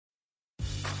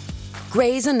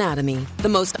Grey's Anatomy, the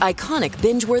most iconic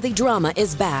binge-worthy drama,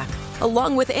 is back,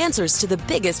 along with answers to the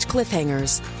biggest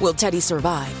cliffhangers. Will Teddy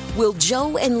survive? Will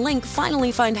Joe and Link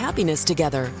finally find happiness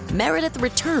together? Meredith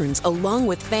returns along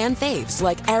with fan faves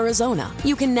like Arizona.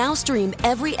 You can now stream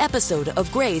every episode of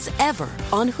Grey's ever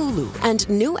on Hulu, and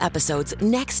new episodes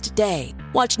next day.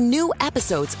 Watch new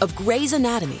episodes of Grey's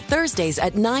Anatomy Thursdays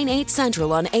at 9/8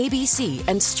 Central on ABC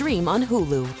and stream on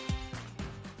Hulu.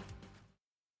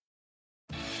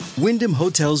 Wyndham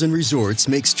Hotels and Resorts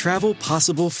makes travel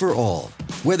possible for all.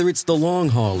 Whether it's the long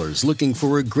haulers looking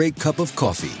for a great cup of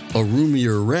coffee, a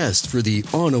roomier rest for the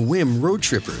on-a-whim road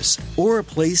trippers, or a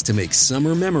place to make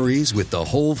summer memories with the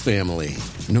whole family.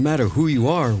 No matter who you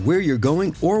are, where you're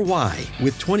going, or why,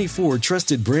 with 24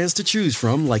 trusted brands to choose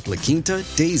from like La Quinta,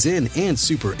 Days Inn, and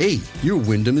Super 8, your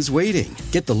Wyndham is waiting.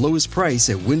 Get the lowest price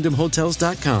at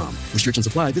WyndhamHotels.com. Restrictions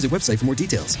apply. Visit website for more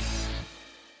details.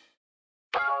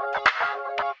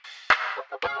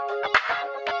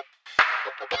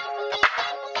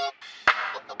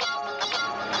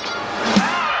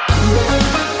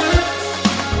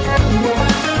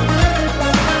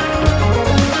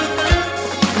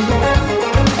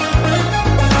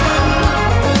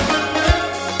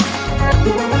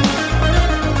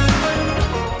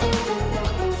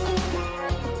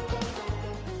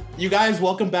 You guys,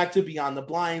 welcome back to Beyond the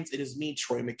Blinds. It is me,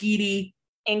 Troy McEady.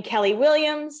 And Kelly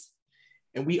Williams.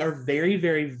 And we are very,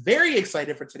 very, very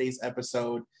excited for today's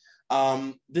episode.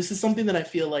 This is something that I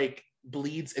feel like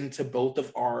bleeds into both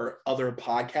of our other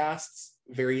podcasts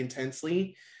very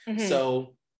intensely. Mm-hmm.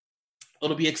 So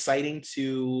it'll be exciting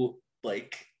to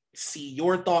see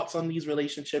your thoughts on these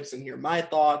relationships and hear my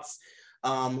thoughts.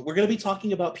 We're going to be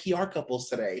talking about PR couples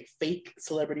today, fake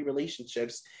celebrity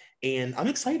relationships, and I'm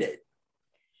excited.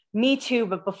 Me too,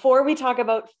 but before we talk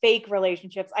about fake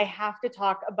relationships, I have to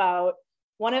talk about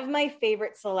one of my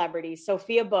favorite celebrities.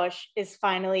 Sophia Bush is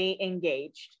finally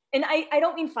engaged. And I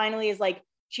don't mean finally as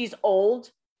she's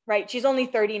old, right? She's only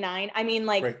 39. I mean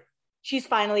right. She's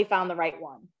finally found the right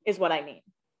one is what I mean.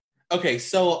 Okay,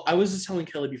 so I was just telling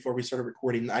Kelly before we started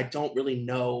recording, I don't really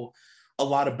know a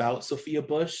lot about Sophia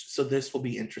Bush, so this will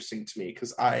be interesting to me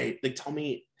because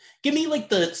give me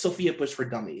the Sophia Bush for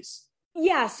dummies.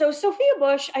 Yeah, so Sophia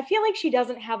Bush, I feel like she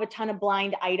doesn't have a ton of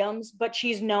blind items, but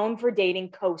she's known for dating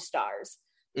co-stars.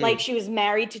 She was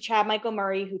married to Chad Michael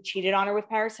Murray, who cheated on her with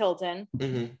Paris Hilton.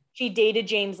 Mm-hmm. She dated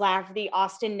James Lafferty,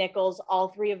 Austin Nichols. All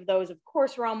three of those, of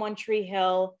course, were on One Tree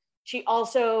Hill. She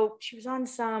was on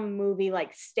some movie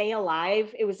like Stay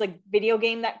Alive. It was video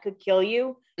game that could kill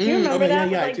you. Do you remember that?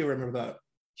 Yeah, I do remember that.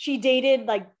 She dated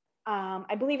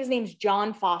I believe his name's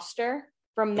John Foster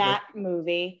from that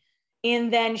movie.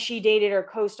 And then she dated her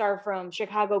co-star from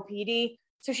Chicago PD.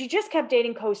 So she just kept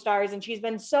dating co-stars, and she's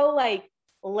been so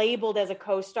labeled as a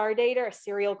co-star dater, a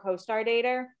serial co-star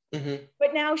dater. Mm-hmm.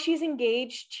 But now she's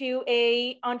engaged to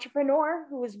a entrepreneur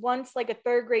who was once a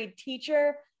third grade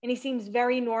teacher, and he seems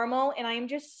very normal. And I am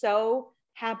just so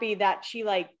happy that she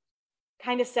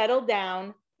kind of settled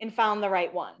down and found the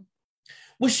right one.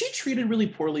 Was she treated really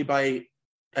poorly by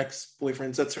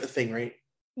ex-boyfriends? That's her thing, right?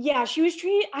 Yeah, she was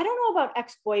treated, I don't know about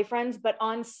ex-boyfriends, but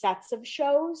on sets of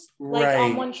shows, right.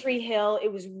 On One Tree Hill, it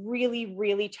was really,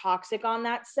 really toxic on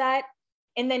that set.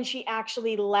 And then she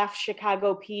actually left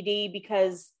Chicago PD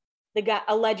because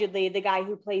allegedly the guy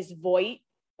who plays Voight,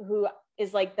 who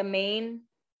is the main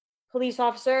police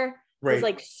officer, right.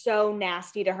 was so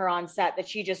nasty to her on set that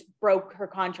she just broke her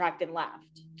contract and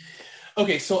left.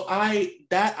 Okay, so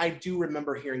I do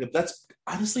remember hearing of. That's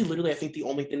honestly literally I think the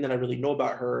only thing that I really know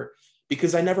about her,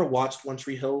 because I never watched One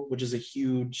Tree Hill, which is a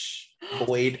huge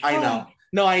void. I know.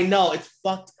 No, I know. It's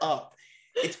fucked up.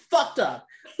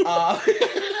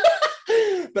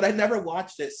 But I never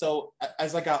watched it. So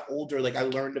as I got older, I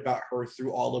learned about her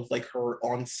through all of her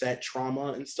on-set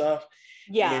trauma and stuff.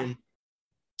 Yeah. And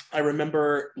I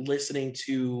remember listening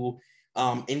to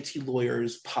NT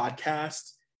Lawyer's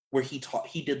podcast where he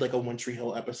did a One Tree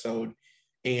Hill episode,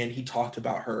 and he talked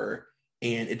about her,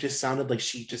 and it just sounded like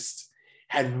she just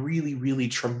had really, really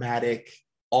traumatic,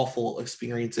 awful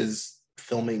experiences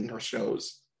filming her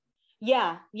shows.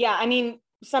 Yeah. I mean,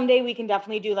 someday we can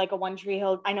definitely do a One Tree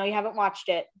Hill. I know you haven't watched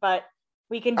it, but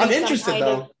we can do I'm interested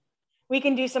though. We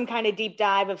can do some kind of deep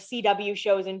dive of CW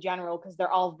shows in general, because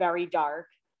they're all very dark.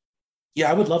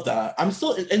 Yeah, I would love that.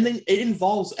 And then it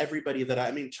involves everybody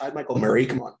Chad Michael Murray,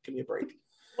 come on, give me a break.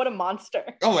 What a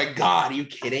monster. Oh my God, are you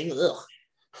kidding? Ugh.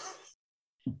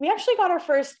 We actually got our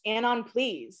first Anon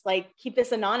Please, keep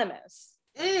this anonymous.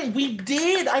 We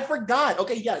did. I forgot.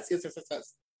 Okay, yes.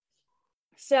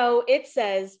 So it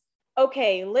says,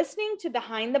 okay, listening to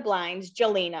Behind the Blinds,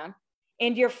 Jelena,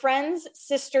 and your friend's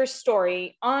sister's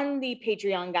story on the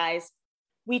Patreon, guys,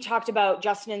 we talked about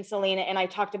Justin and Selena, and I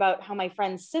talked about how my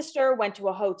friend's sister went to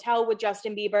a hotel with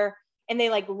Justin Bieber and they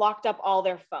like locked up all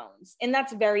their phones. And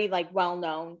that's very like well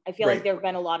known. I feel like there have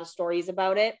been a lot of stories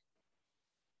about it.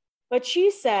 But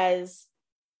she says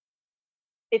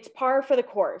it's par for the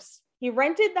course. He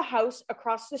rented the house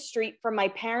across the street from my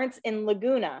parents in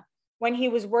Laguna when he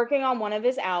was working on one of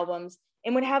his albums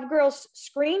and would have girls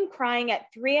scream crying at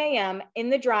 3 a.m. in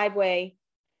the driveway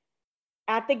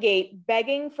at the gate,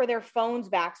 begging for their phones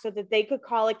back so that they could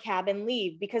call a cab and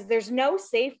leave, because there's no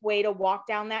safe way to walk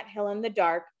down that hill in the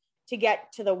dark to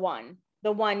get to the one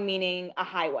meaning a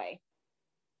highway.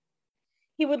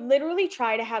 He would literally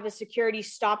try to have a security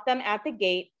stop them at the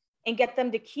gate and get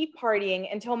them to keep partying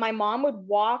until my mom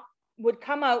would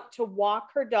come out to walk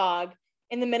her dog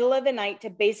in the middle of the night to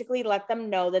basically let them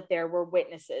know that there were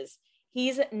witnesses.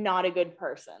 He's not a good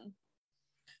person.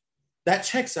 That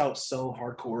checks out so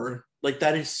hardcore. Like,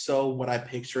 that is so what I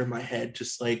picture in my head,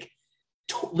 just like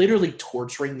literally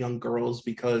torturing young girls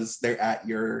because they're at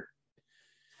your,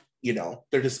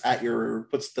 they're just at your,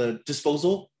 what's the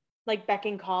disposal? Like beck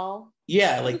and call.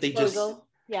 Yeah, like disposal.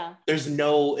 They just,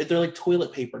 yeah. They're like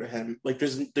toilet paper to him. Like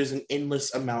there's an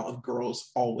endless amount of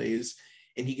girls always,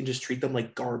 and he can just treat them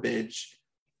like garbage.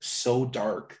 So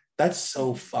dark. That's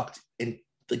so fucked and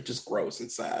like just gross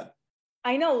and sad.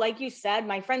 I know, like you said,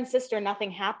 my friend's sister,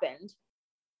 nothing happened.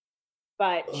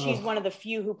 But she's one of the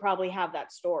few who probably have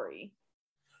that story.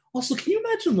 Also, can you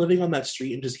imagine living on that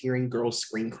street and just hearing girls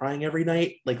scream crying every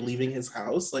night, like leaving his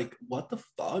house? Like, what the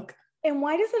fuck? And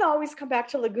why does it always come back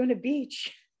to Laguna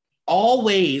Beach?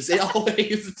 Always. It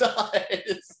always does.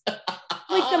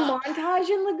 Like the montage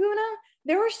in Laguna,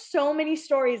 there are so many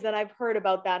stories that I've heard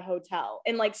about that hotel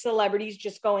and like celebrities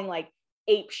just going like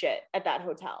ape shit at that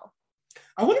hotel.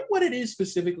 I wonder what it is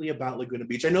specifically about Laguna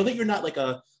Beach. I know that you're not like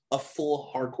a full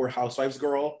hardcore Housewives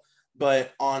girl,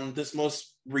 but on this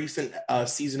most recent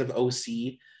season of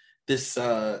OC, this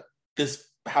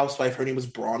housewife, her name was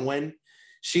Bronwyn.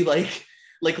 She like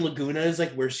Laguna is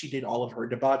like where she did all of her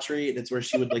debauchery, and it's where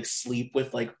she would like sleep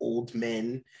with like old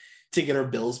men to get her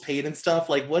bills paid and stuff.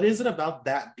 Like, what is it about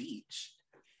that beach?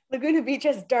 Laguna Beach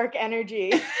has dark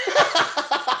energy.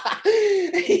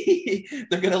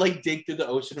 They're gonna like dig through the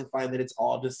ocean and find that it's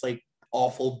all just like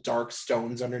awful dark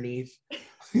stones underneath.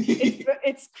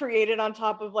 It's created on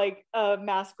top of like a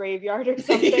mass graveyard or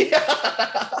something.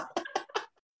 Yeah.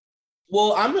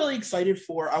 Well, I'm really excited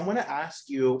I want to ask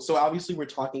you, so obviously we're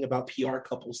talking about PR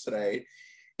couples today,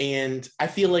 and I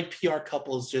feel like PR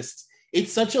couples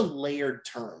it's such a layered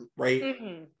term,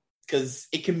 right? Because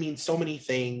it can mean so many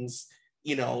things.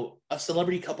 A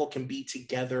celebrity couple can be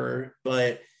together,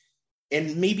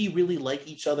 and maybe really like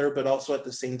each other, but also at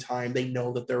the same time, they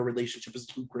know that their relationship is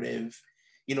lucrative,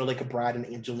 like a Brad and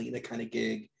Angelina kind of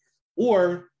gig.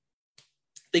 Or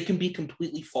they can be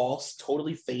completely false,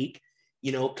 totally fake,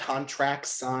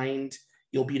 contracts signed,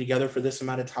 you'll be together for this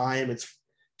amount of time, it's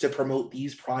to promote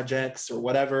these projects or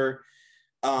whatever.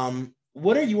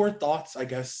 What are your thoughts, I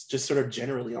guess, just sort of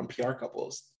generally on PR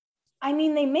couples? I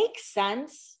mean, they make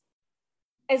sense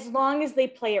as long as they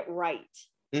play it right.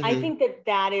 Mm-hmm. I think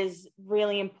that is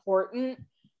really important.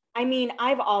 I mean,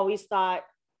 I've always thought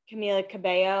Camila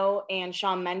Cabello and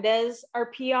Shawn Mendes are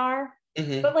PR,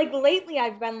 but like lately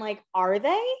I've been like, are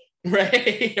they?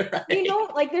 Right.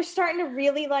 Like they're starting to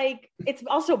really like, it's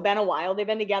also been a while. They've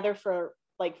been together for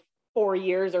like 4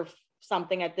 years or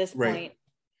something at this point.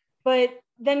 But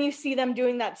then you see them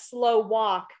doing that slow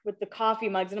walk with the coffee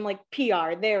mugs and I'm like,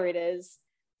 PR, there it is.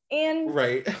 And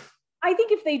I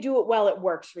think if they do it well, it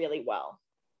works really well.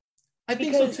 I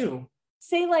think so too.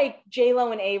 Say like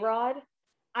J-Lo and A-Rod,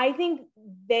 I think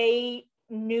they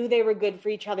knew they were good for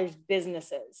each other's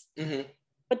businesses,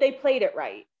 but they played it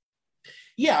right.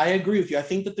 Yeah, I agree with you. I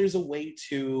think that there's a way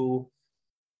to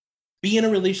be in a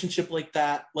relationship like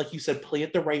that, like you said, play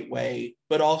it the right way,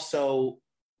 but also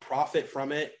profit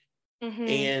from it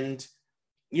and,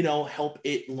 help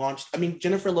it launch. I mean,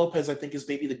 Jennifer Lopez, I think, is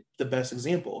maybe the best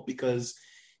example because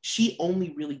she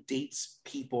only really dates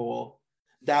people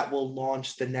that will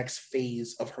launch the next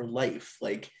phase of her life.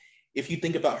 Like, if you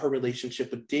think about her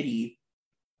relationship with Diddy,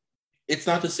 it's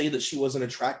not to say that she wasn't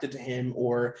attracted to him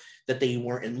or that they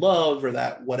weren't in love or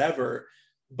that whatever,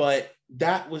 but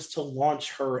that was to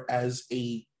launch her as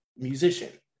a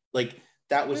musician. Like,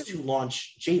 that was to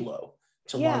launch J-Lo,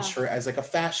 to launch her as like a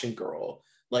fashion girl.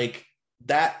 Like,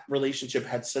 that relationship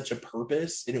had such a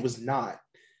purpose, and it was not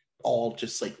all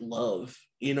just like love.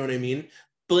 You know what I mean?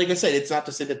 But like I said, it's not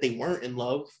to say that they weren't in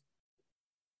love.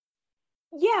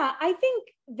 Yeah, I think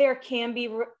there can be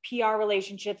PR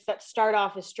relationships that start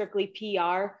off as strictly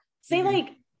PR. Say like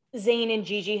Zayn and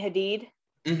Gigi Hadid.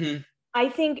 I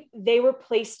think they were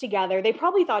placed together. They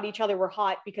probably thought each other were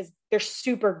hot because they're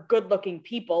super good looking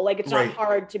people. Like, it's not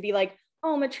hard to be like,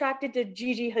 oh, I'm attracted to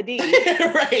Gigi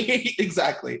Hadid. Right,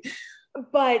 exactly.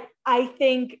 But I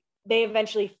think they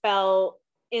eventually fell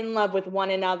in love with one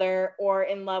another or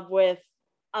in love with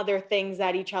other things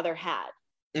that each other had.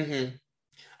 Mm-hmm.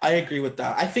 I agree with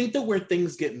that. I think that where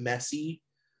things get messy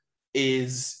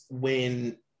is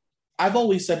when, I've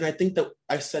always said, and I think that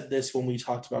I said this when we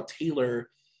talked about Taylor,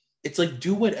 it's like,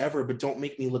 do whatever, but don't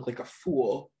make me look like a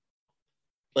fool.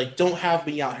 Like, don't have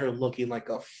me out here looking like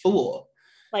a fool.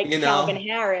 Like, you know? Calvin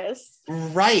Harris.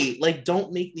 Right. Like,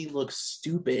 don't make me look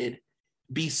stupid.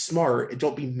 Be smart and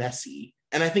don't be messy.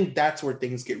 And I think that's where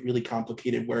things get really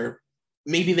complicated, where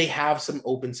maybe they have some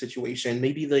open situation.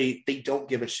 Maybe they don't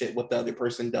give a shit what the other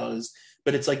person does,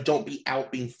 but it's like, don't be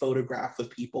out being photographed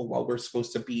with people while we're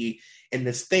supposed to be in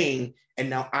this thing. And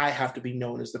now I have to be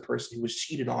known as the person who was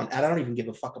cheated on. And I don't even give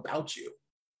a fuck about you.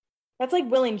 That's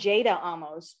like Will and Jada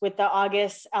almost, with the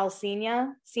August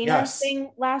Alsina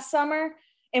thing last summer.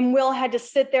 And Will had to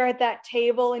sit there at that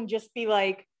table and just be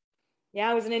like, yeah,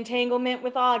 it was an entanglement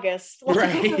with August. Like,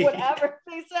 right. Whatever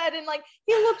they said. And like,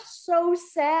 he looked so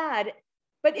sad.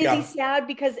 But is he sad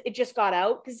because it just got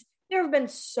out? Because there have been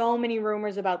so many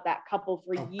rumors about that couple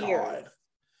for years. God.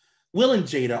 Will and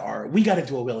Jada are. We got to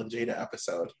do a Will and Jada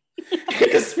episode.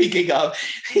 Speaking of,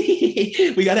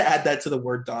 we got to add that to the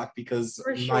Word doc because,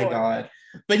 my God.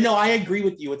 But no, I agree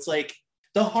with you. It's like,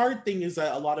 the hard thing is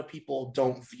that a lot of people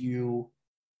don't view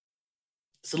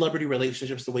celebrity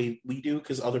relationships the way we do,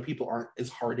 because other people aren't as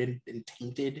hardened and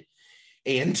tainted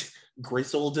and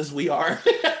grizzled as we are.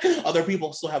 Other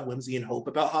people still have whimsy and hope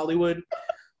about Hollywood.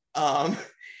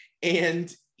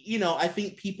 And, you know, I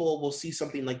think people will see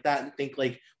something like that and think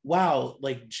like, wow,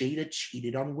 like Jada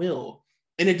cheated on Will.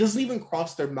 And it doesn't even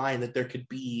cross their mind that there could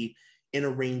be an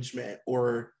arrangement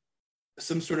or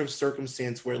some sort of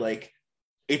circumstance where like,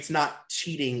 it's not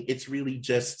cheating. It's really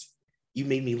just, you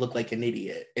made me look like an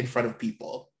idiot in front of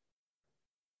people.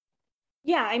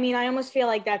 Yeah, I mean, I almost feel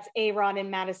like that's A-Rod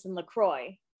and Madison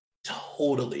LaCroix.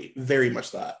 Totally. Very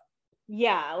much that.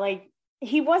 Yeah, like,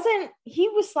 he was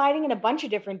sliding in a bunch of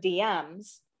different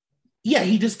DMs. Yeah,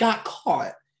 he just got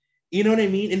caught. You know what I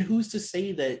mean? And who's to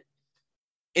say that?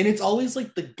 And it's always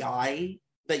like the guy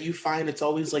that you find, it's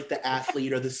always like the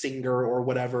athlete or the singer or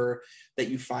whatever that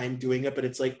you find doing it. But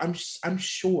it's like, I'm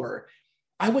sure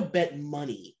I would bet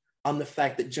money on the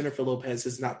fact that Jennifer Lopez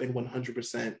has not been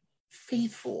 100%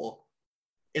 faithful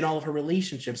in all of her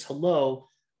relationships. Hello.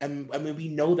 And I mean, we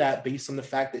know that based on the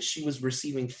fact that she was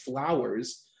receiving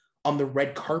flowers on the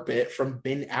red carpet from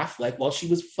Ben Affleck while she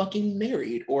was fucking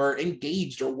married or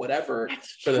engaged or whatever.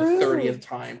 That's for true. The 30th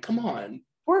time. Come on.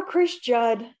 Poor Chris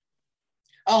Judd.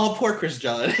 Oh, poor Chris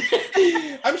Judd.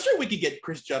 I'm sure we could get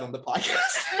Chris Judd on the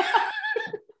podcast.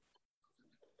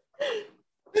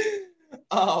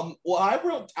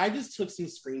 Well, I just took some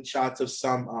screenshots of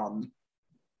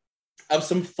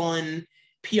some fun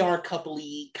PR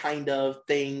couple-y kind of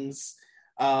things.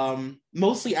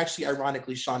 Mostly actually,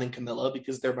 ironically, Sean and Camilla,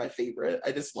 because they're my favorite.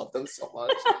 I just love them so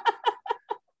much.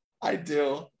 I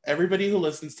do. Everybody who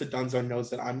listens to Dunzo knows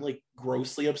that I'm like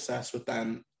grossly obsessed with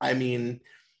them. I mean,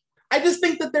 I just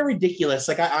think that they're ridiculous.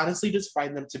 Like, I honestly just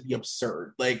find them to be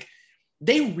absurd. Like,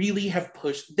 they really have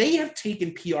they have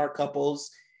taken PR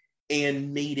couples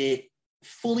and made it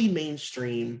fully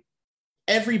mainstream.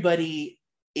 Everybody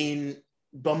in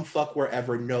bumfuck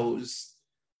wherever knows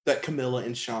that Camilla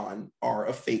and Sean are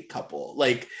a fake couple.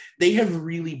 Like, they have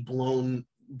really blown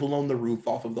the roof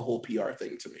off of the whole PR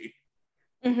thing to me.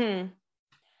 Mm-hmm.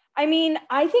 I mean,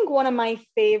 I think one of my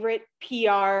favorite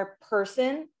PR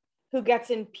person who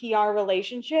gets in PR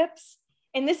relationships,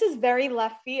 and this is very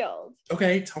left field.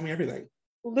 Okay, tell me everything.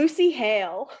 Lucy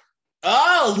Hale.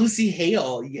 Oh, Lucy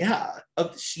Hale. Yeah.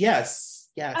 Yes.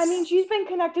 I mean, she's been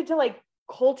connected to like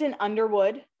Colton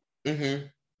Underwood. Mm-hmm.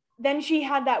 Then she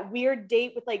had that weird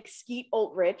date with like Skeet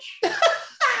Ulrich.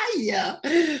 Yeah.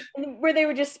 Where they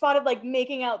were just spotted like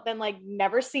making out, then like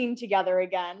never seen together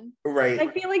again. Right. I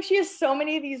feel like she has so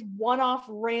many of these one-off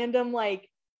random, like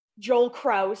Joel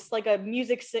Kraus, like a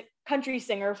country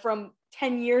singer from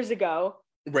 10 years ago.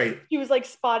 Right. He was like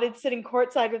spotted sitting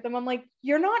courtside with them. I'm like,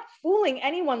 you're not fooling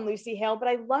anyone, Lucy Hale, but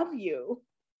I love you.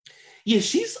 Yeah,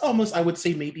 she's almost, I would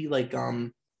say maybe like,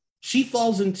 she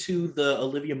falls into the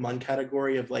Olivia Munn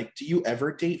category of like, do you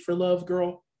ever date for love,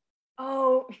 girl?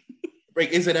 Oh.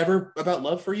 Like, is it ever about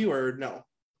love for you or no?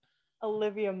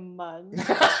 Olivia Munn.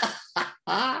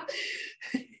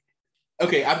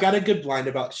 Okay, I've got a good blind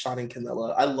about Sean and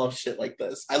Camilla. I love shit like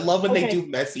this. I love when they do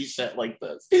messy shit like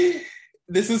this.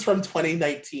 This is from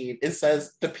 2019. It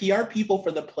says the PR people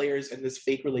for the players in this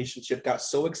fake relationship got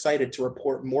so excited to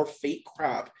report more fake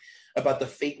crap about the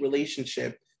fake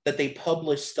relationship that they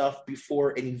published stuff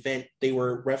before an event they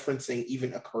were referencing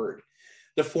even occurred.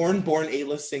 The foreign-born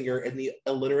A-list singer and the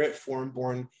illiterate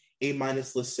foreign-born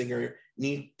A-list singer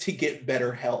need to get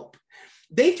better help.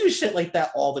 They do shit like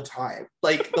that all the time.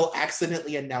 Like, they'll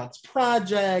accidentally announce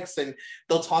projects and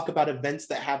they'll talk about events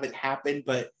that haven't happened,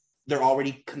 but they're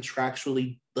already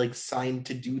contractually like signed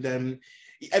to do them.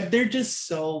 They're just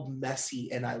so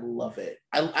messy and I love it.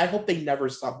 I hope they never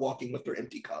stop walking with their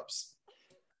empty cups.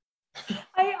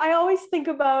 I always think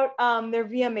about their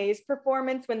VMAs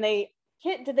performance when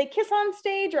did they kiss on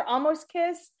stage or almost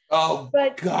kiss? Oh,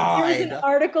 but God. There was an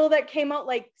article that came out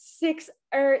like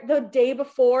the day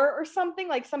before or something,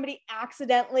 like somebody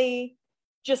accidentally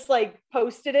just like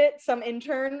posted it. Some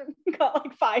intern got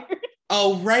like fired.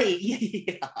 Oh, right.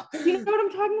 Yeah. You know what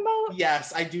I'm talking about?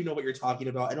 Yes, I do know what you're talking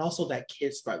about. And also that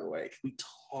kiss, by the way. Can we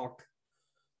talk?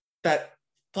 That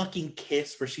fucking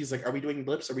kiss where she's like, are we doing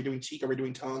lips? Are we doing cheek? Are we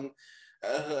doing tongue?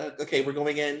 Okay, we're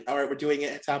going in. All right, we're doing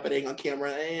it. It's happening on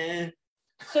camera.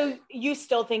 So you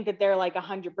still think that they're like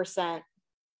 100%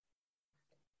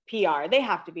 PR? They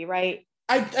have to be, right?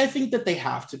 I think that they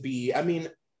have to be. I mean,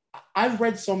 I've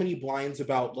read so many blinds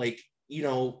about like, you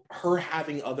know, her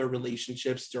having other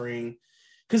relationships during,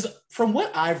 because from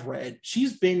what I've read,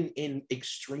 she's been in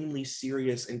extremely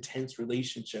serious, intense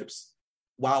relationships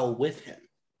while with him.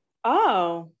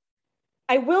 Oh,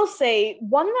 I will say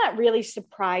one that really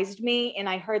surprised me, and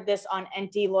I heard this on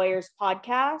NT Lawyers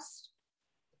podcast,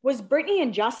 was Brittany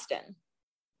and Justin.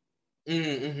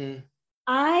 Mm-hmm.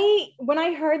 When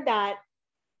I heard that,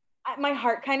 my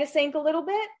heart kind of sank a little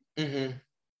bit. Mm-hmm.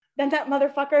 Then that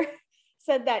motherfucker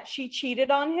said that she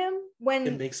cheated on him when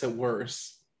it makes it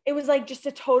worse. It was like just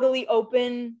a totally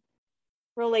open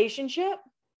relationship.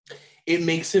 It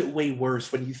makes it way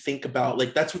worse when you think about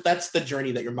like that's the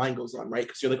journey that your mind goes on, right?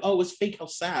 Because you're like, oh, it was fake, how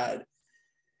sad.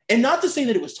 And not to say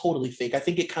that it was totally fake. I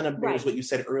think it kind of mirrors what you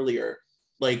said earlier.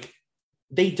 Like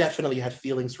they definitely had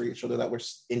feelings for each other that were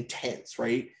intense,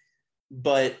 right?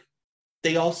 But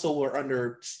they also were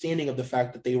understanding of the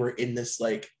fact that they were in this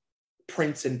like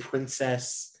prince and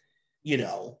princess, you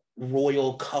know,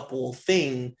 royal couple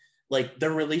thing. Like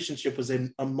their relationship was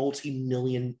in a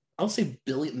multi-billion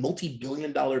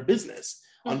dollar business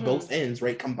on both ends,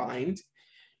 right? Combined.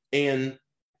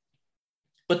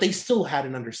 But they still had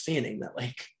an understanding that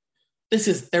like,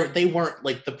 they weren't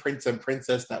like the prince and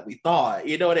princess that we thought,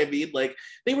 you know what I mean? Like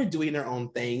they were doing their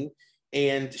own thing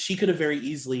and she could have very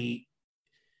easily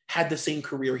had the same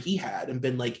career he had and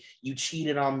been like, you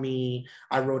cheated on me.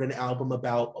 I wrote an album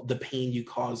about the pain you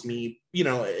caused me. You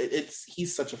know,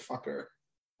 he's such a fucker.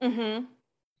 Mm-hmm.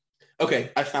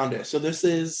 Okay, I found it. So this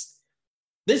is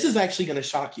actually going to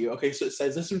shock you. Okay, so it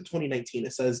says, this is from 2019.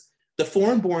 It says, the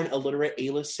foreign-born illiterate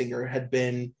A-list singer had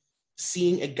been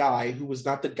seeing a guy who was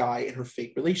not the guy in her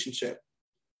fake relationship.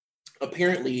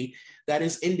 Apparently, that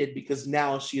has ended because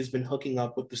now she has been hooking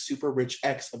up with the super rich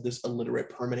ex of this illiterate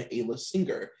permanent A-list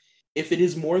singer. If it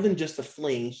is more than just a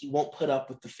fling, he won't put up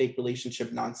with the fake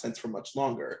relationship nonsense for much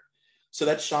longer. So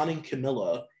that's Sean and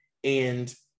Camilla.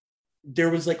 And there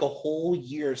was like a whole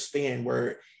year span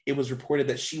where it was reported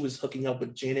that she was hooking up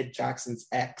with Janet Jackson's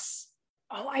ex.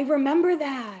 Oh, I remember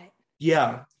that.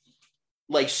 Yeah.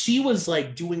 Like she was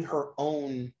like doing her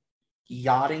own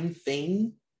yachting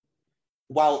thing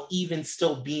while even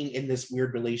still being in this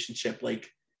weird relationship, like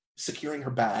securing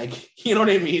her bag. You know what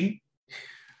I mean?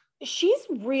 She's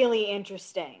really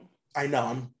interesting. I know.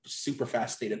 I'm super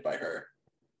fascinated by her.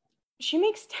 She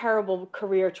makes terrible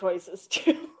career choices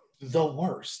too. The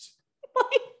worst.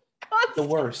 The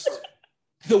worst.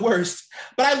 The worst.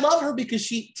 But I love her because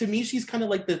to me, she's kind of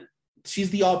like she's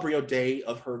the Aubrey O'Day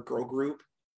of her girl group.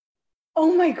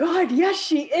 Oh my God. Yes,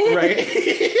 she is.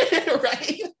 Right?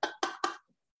 Right?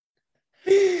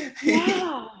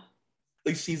 Yeah.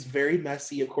 Like she's very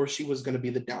messy. Of course, she was going to be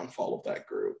the downfall of that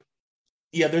group.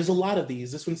 Yeah, there's a lot of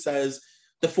these. This one says,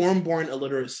 the foreign-born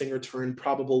illiterate singer turned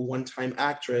probable one-time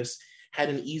actress had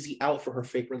an easy out for her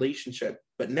fake relationship.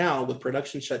 But now, with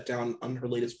production shut down on her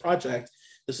latest project,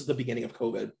 this is the beginning of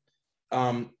COVID,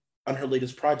 on her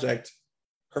latest project,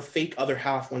 her fake other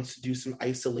half wants to do some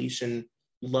isolation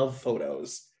love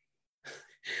photos.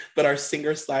 But our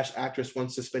singer/actress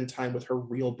wants to spend time with her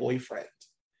real boyfriend.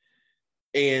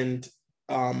 And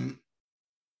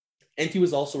he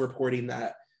was also reporting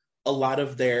that a lot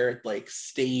of their like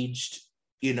staged,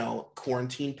 you know,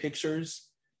 quarantine pictures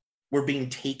were being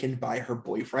taken by her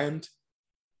boyfriend.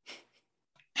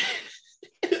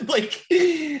 Like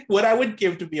what I would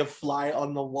give to be a fly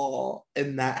on the wall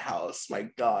in that house. My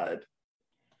God.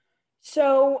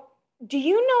 So, do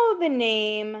you know the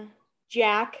name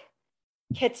Jack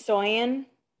Ketsoyan?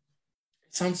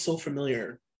 It sounds so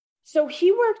familiar. So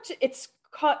he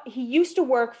used to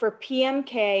work for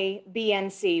PMK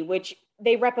BNC, which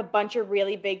they rep a bunch of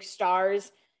really big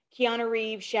stars. Keanu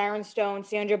Reeves, Sharon Stone,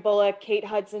 Sandra Bullock, Kate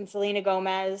Hudson, Selena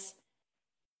Gomez.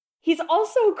 He's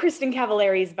also Kristen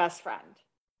Cavallari's best friend.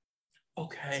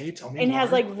 Okay, tell me and more.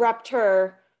 has like repped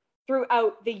her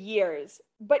throughout the years.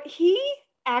 But he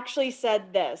actually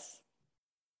said this.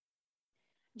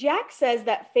 Jack says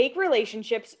that fake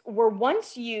relationships were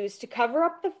once used to cover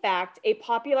up the fact a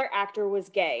popular actor was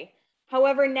gay.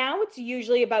 However, now it's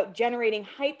usually about generating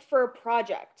hype for a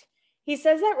project. He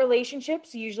says that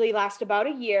relationships usually last about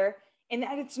a year and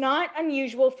that it's not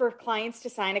unusual for clients to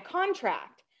sign a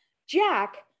contract.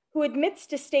 Jack, who admits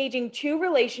to staging 2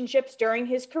 relationships during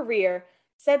his career,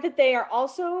 said that they are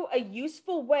also a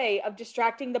useful way of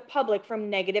distracting the public from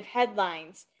negative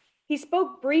headlines. He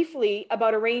spoke briefly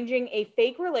about arranging a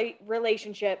fake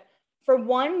relationship for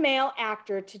one male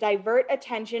actor to divert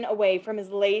attention away from his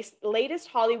latest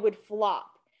Hollywood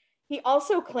flop. He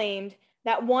also claimed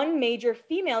that one major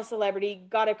female celebrity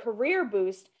got a career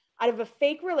boost out of a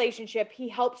fake relationship he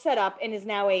helped set up and is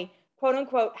now a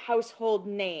quote-unquote household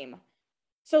name.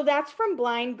 So that's from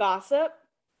Blind Gossip,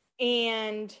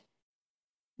 and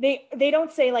they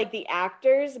don't say like the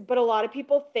actors, but a lot of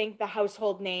people think the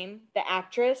household name, the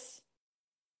actress,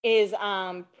 is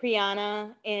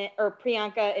Priyanka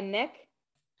and Nick.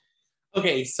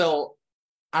 Okay, so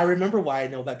I remember why I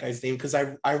know that guy's name, because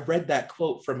I read that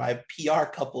quote from my PR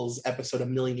couples episode a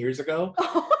million years ago.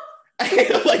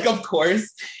 Like, of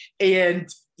course. And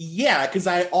yeah, because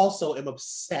I also am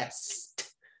obsessed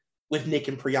with Nick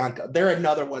and Priyanka. They're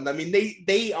another one. I mean,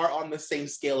 they are on the same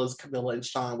scale as Camilla and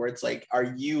Sean, where it's like,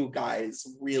 are you guys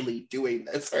really doing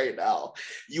this right now?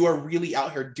 You are really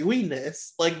out here doing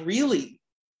this? Like, really?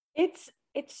 It's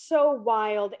so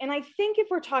wild. And I think if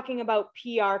we're talking about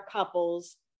PR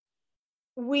couples,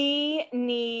 we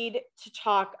need to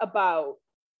talk about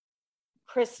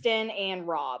Kristen and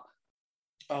Rob.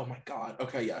 Oh my God.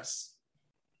 Okay, yes.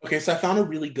 Okay, so I found a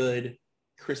really good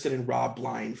Kristen and Rob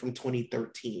line from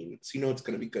 2013. So you know it's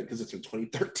going to be good because it's from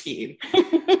 2013.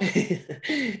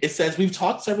 It says, we've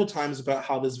talked several times about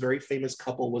how this very famous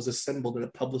couple was assembled in a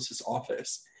publicist's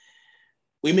office.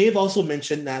 We may have also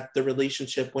mentioned that the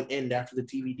relationship went end after the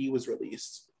DVD was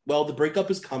released. Well, the breakup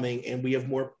is coming and we have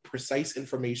more precise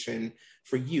information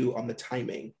for you on the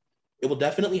timing. It will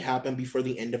definitely happen before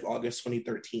the end of August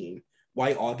 2013.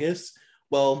 Why August?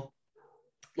 Well,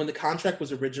 when the contract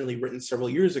was originally written several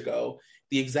years ago,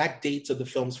 the exact dates of the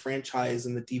film's franchise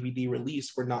and the DVD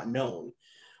release were not known.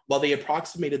 While they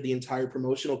approximated the entire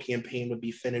promotional campaign would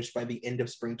be finished by the end of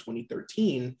spring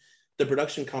 2013, the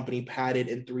production company padded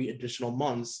in 3 additional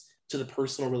months to the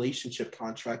personal relationship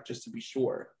contract just to be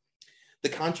sure. The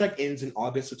contract ends in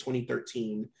August of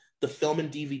 2013. The film and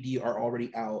DVD are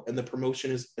already out, and the promotion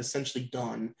is essentially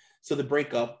done. So the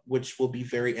breakup, which will be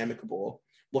very amicable,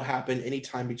 will happen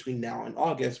anytime between now and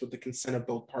August with the consent of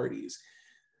both parties.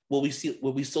 Will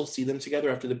we still see them together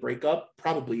after the breakup?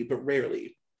 Probably, but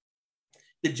rarely.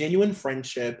 The genuine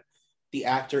friendship the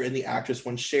actor and the actress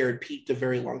once shared peaked a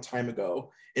very long time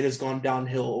ago and has gone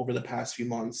downhill over the past few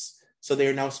months. So they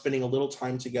are now spending as little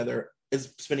time together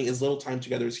as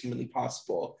humanly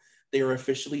possible. They are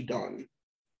officially done.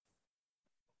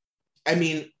 I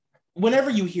mean, whenever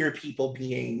you hear people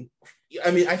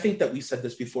I think that we said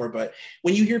this before, but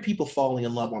when you hear people falling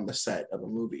in love on the set of a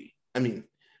movie, I mean,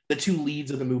 the 2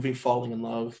 leads of the movie falling in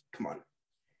love, come on.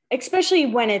 Especially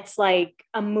when it's like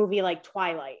a movie like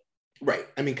Twilight. Right.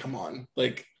 I mean, come on.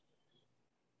 Like,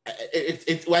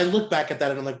 it's when I look back at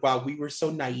that and I'm like, wow, we were so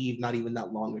naive not even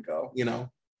that long ago, you know?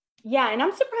 Yeah, and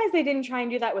I'm surprised they didn't try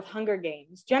and do that with Hunger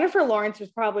Games. Jennifer Lawrence was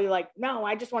probably like, no,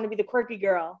 I just want to be the quirky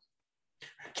girl.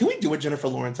 Can we do a Jennifer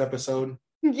Lawrence episode?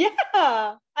 Yeah.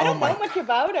 I don't know much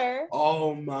about her.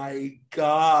 Oh my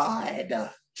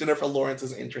God. Jennifer Lawrence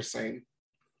is interesting.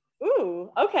 Ooh,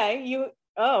 okay.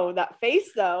 That face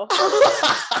though.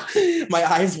 My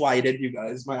eyes widened, you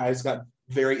guys. My eyes got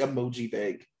very emoji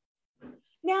big.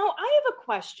 Now, I have a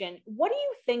question. What do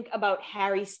you think about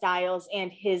Harry Styles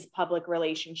and his public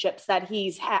relationships that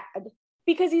he's had?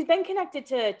 Because he's been connected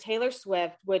to Taylor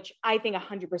Swift, which I think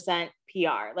 100%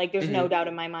 PR. Like, there's no doubt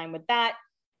in my mind with that.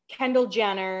 Kendall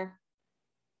Jenner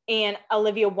and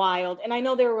Olivia Wilde. And I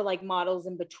know there were like models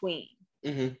in between.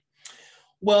 Mm-hmm.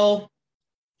 Well,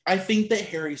 I think that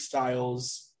Harry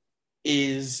Styles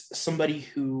is somebody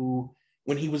who,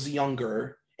 when he was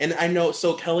younger And I know,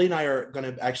 so Kelly and I are going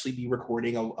to actually be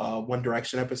recording a One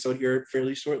Direction episode here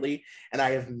fairly shortly. And I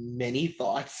have many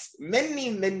thoughts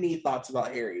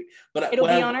about Harry. But it'll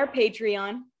be on our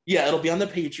Patreon. Yeah, it'll be on the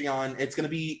Patreon.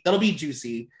 That'll be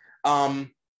juicy.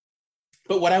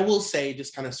 But what I will say,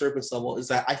 just kind of surface level, is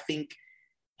that I think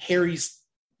Harry's,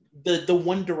 the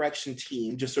One Direction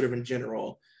team, just sort of in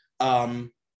general,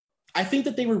 I think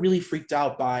that they were really freaked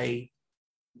out by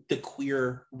the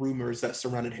queer rumors that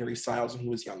surrounded Harry Styles when he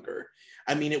was younger.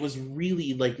 I mean, it was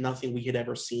really like nothing we had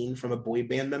ever seen from a boy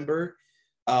band member,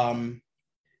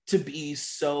 to be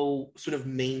so sort of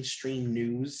mainstream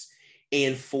news,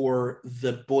 and for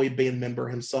the boy band member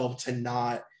himself to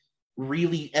not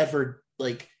really ever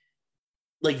like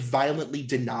violently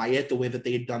deny it the way that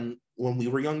they had done when we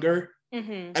were younger.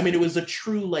 Mm-hmm. I mean, it was a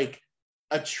true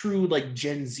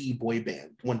Gen Z boy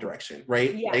band, One Direction,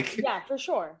 right? Yeah, yeah, for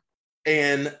sure.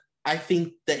 And I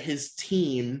think that his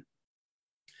team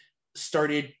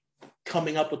started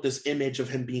coming up with this image of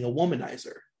him being a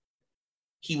womanizer.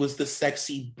 He was the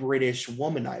sexy British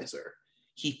womanizer.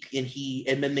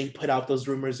 And then they put out those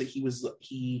rumors that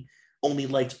he only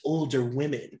liked older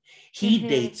women. He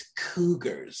dates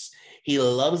cougars. He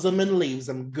loves them and leaves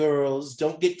them. Girls,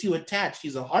 don't get too attached.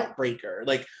 He's a heartbreaker.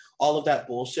 Like, all of that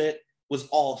bullshit was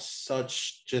all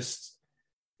it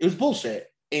was bullshit.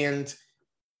 And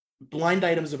blind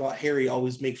items about Harry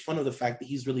always make fun of the fact that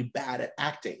he's really bad at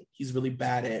acting. He's really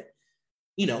bad at,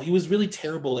 he was really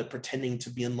terrible at pretending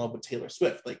to be in love with Taylor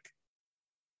Swift. Like,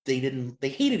 they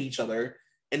hated each other,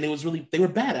 and they were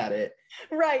bad at it.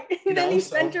 Right. And then he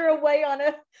sent her away on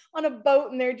a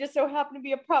boat, and there just so happened to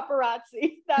be a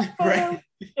paparazzi. That photo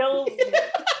kills me.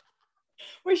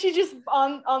 Where she's just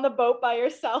on the boat by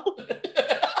herself.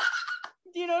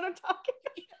 Do you know what I'm talking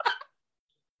about?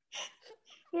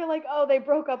 They're like, oh, they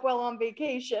broke up while on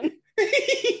vacation.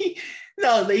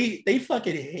 No, they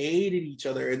fucking hated each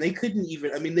other, and they couldn't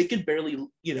even, I mean, they could barely,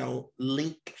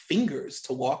 link fingers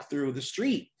to walk through the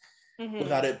street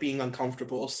without it being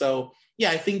uncomfortable. So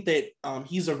yeah, I think that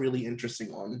he's a really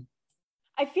interesting one.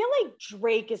 I feel like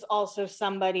Drake is also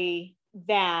somebody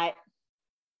that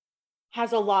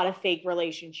has a lot of fake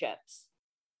relationships.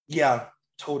 Yeah,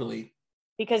 totally.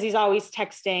 Because he's always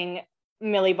texting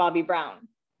Millie Bobby Brown.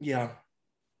 Yeah,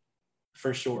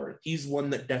 for sure. He's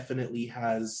one that definitely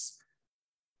has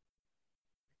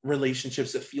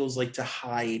relationships that feels like to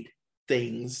hide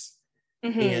things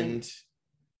and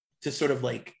to sort of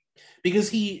like, because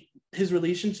his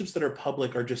relationships that are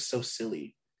public are just so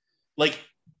silly. Like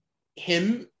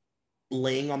him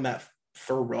laying on that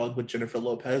fur rug with Jennifer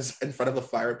Lopez in front of the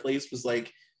fireplace was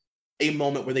like a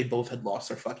moment where they both had lost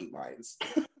their fucking minds.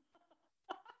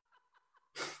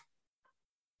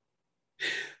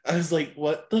 I was like,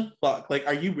 what the fuck? Like,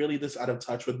 are you really this out of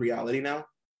touch with reality now?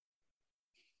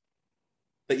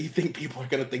 That you think people are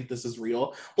going to think this is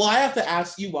real? Well, I have to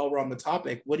ask you while we're on the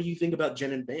topic, what do you think about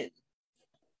Jen and Ben?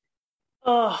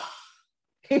 Oh,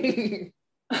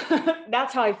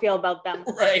 that's how I feel about them.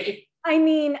 Right. I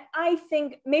mean, I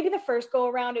think maybe the first go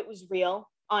around it was real,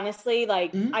 honestly.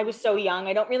 Like, I was so young.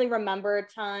 I don't really remember a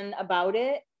ton about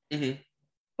it.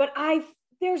 But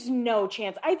there's no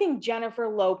chance. I think Jennifer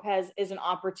Lopez is an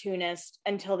opportunist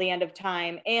until the end of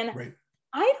time. And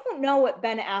I don't know what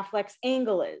Ben Affleck's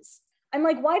angle is. I'm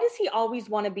like, why does he always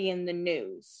want to be in the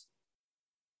news?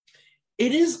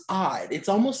 It is odd. It's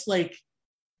almost like,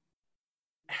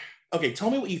 okay, tell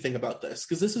me what you think about this,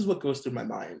 because this is what goes through my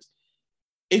mind.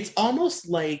 It's almost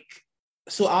like,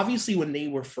 so obviously when they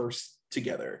were first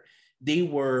together, they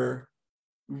were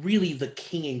really the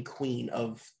king and queen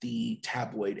of the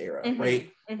tabloid era, right?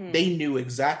 They knew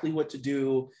exactly what to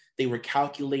do. They were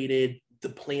calculated, the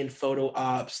planned photo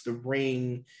ops, the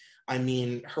ring. I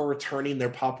mean, her turning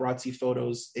their paparazzi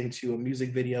photos into a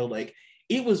music video, like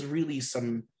it was really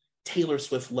some Taylor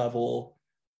Swift level,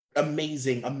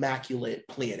 amazing, immaculate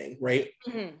planning, right?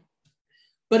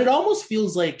 But it almost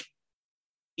feels like,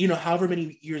 however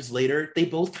many years later, they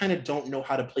both kind of don't know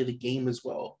how to play the game as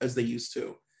well as they used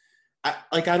to.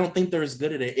 I don't think they're as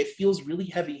good at it. It feels really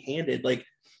heavy-handed. Like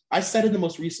I said in the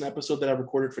most recent episode that I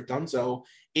recorded for Dunzo,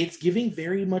 it's giving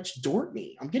very much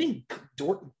Dortney. I'm getting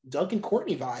Doug and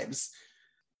Courtney vibes.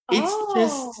 It's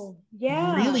just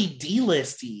really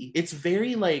D-listy. It's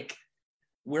very like,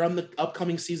 we're on the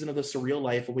upcoming season of The Surreal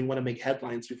Life and we want to make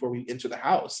headlines before we enter the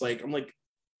house. Like, I'm like,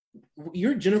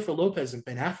 you're Jennifer Lopez and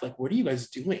Ben Affleck. What are you guys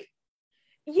doing?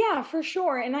 Yeah, for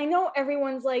sure. And I know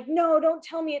everyone's like, no, don't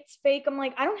tell me it's fake. I'm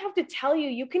like, I don't have to tell you.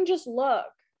 You can just look.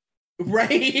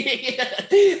 Right.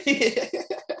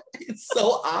 It's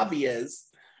so obvious.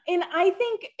 And I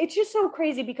think it's just so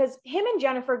crazy because him and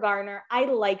Jennifer Garner, I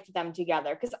liked them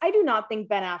together because I do not think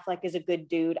Ben Affleck is a good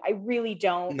dude. I really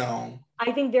don't. No.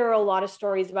 I think there are a lot of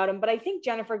stories about him, but I think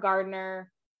Jennifer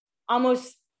Garner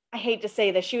almost, I hate to say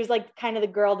this, she was like kind of the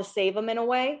girl to save him in a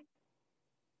way.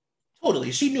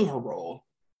 Totally. She knew her role.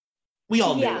 We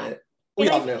all knew it. We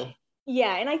all knew.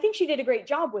 Yeah. And I think she did a great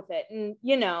job with it. And,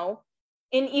 you know,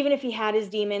 and even if he had his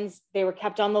demons, they were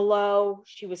kept on the low.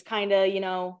 She was kind of, you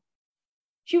know,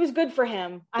 she was good for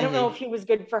him. I don't know if he was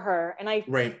good for her. And I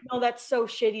know that's so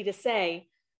shitty to say.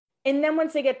 And then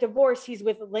once they get divorced, he's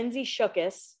with Lindsay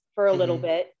Shookus for a little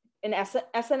bit, an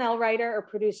SNL writer or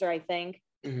producer, I think.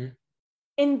 And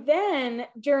then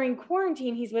during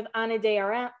quarantine, he's with Ana de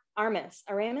Armas.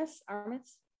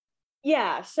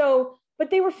 Yeah. So,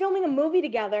 but they were filming a movie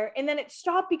together and then it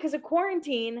stopped because of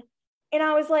quarantine. And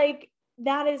I was like,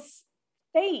 that is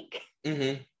fake.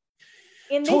 And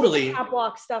they did cap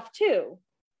block stuff too.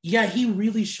 Yeah, he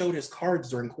really showed his cards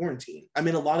during quarantine. I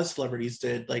mean, a lot of celebrities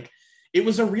did. Like, it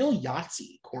was a real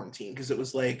Yahtzee quarantine because it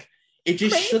was like, it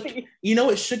just shook, you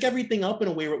know, it shook everything up in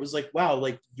a way where it was like, wow,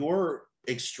 like, you're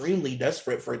extremely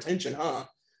desperate for attention, huh?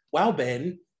 Wow,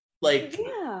 Ben. Like,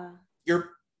 you're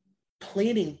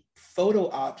planning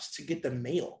photo ops to get the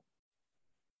mail.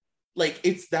 Like,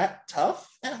 it's that tough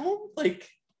at home? Like,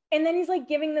 and then he's like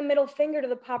giving the middle finger to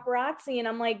the paparazzi. And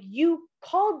I'm like, you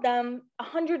called them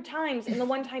 100 times. And the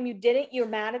one time you didn't, you're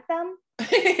mad at them.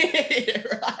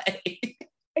 Right.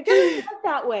 It doesn't work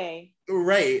that way.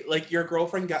 Right. Like your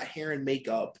girlfriend got hair and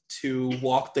makeup to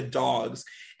walk the dogs.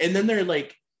 And then they're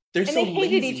like, they're so they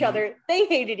hated each other. They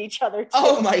hated each other too.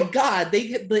 Oh my God.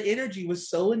 The energy was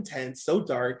so intense, so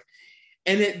dark.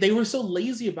 And they were so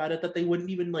lazy about it that they wouldn't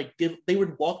even like they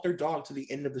would walk their dog to the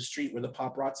end of the street where the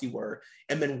paparazzi were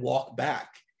and then walk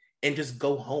back and just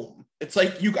go home. It's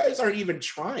like, you guys aren't even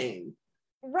trying.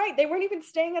 Right. They weren't even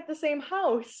staying at the same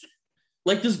house.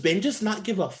 Like, does Ben just not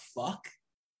give a fuck?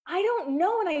 I don't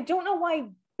know. And I don't know why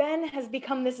Ben has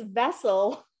become this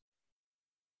vessel.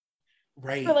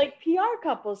 Right. For like PR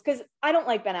couples. Because I don't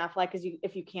like Ben Affleck,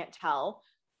 if you can't tell.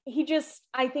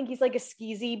 I think he's like a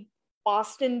skeezy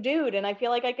Boston dude, and I feel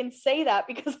like I can say that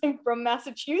because I'm from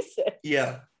Massachusetts.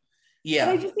 Yeah. But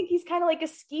I just think he's kind of like a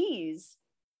skis.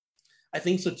 I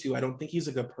think so too. I don't think he's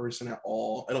a good person at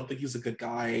all. I don't think he's a good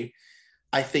guy.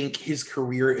 I think his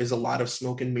career is a lot of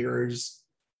smoke and mirrors.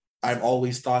 I've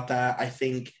always thought that. I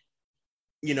think,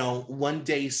 you know, one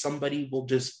day somebody will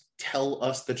just tell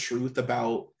us the truth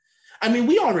about, I mean,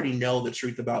 we already know the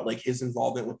truth about like his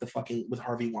involvement with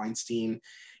Harvey Weinstein.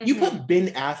 You put Ben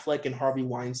Affleck and Harvey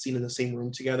Weinstein in the same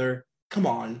room together. Come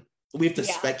on. We have to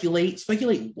speculate.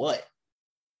 Speculate what?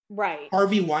 Right.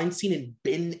 Harvey Weinstein and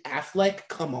Ben Affleck?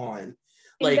 Come on.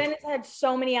 And Ben has had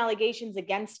so many allegations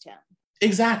against him.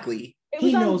 Exactly. It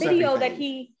was on video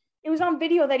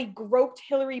that he groped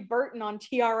Hillary Burton on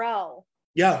TRL.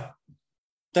 Yeah.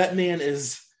 That man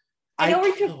is... I know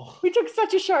we took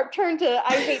such a sharp turn to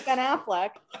I hate Ben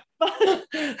Affleck. But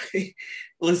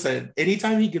listen,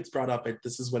 anytime he gets brought up,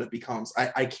 this is what it becomes.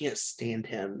 I can't stand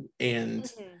him. And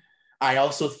I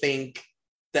also think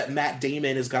that Matt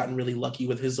Damon has gotten really lucky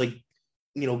with his like,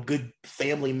 you know, good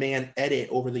family man edit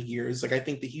over the years. Like, I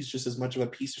think that he's just as much of a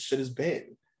piece of shit as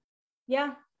Ben.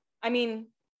 Yeah. I mean,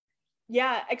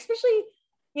 yeah, especially,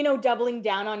 you know, doubling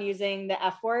down on using the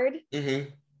F word.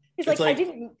 He's like, I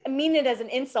didn't mean it as an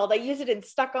insult. I use it in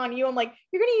Stuck on You. I'm like,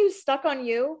 you're going to use Stuck on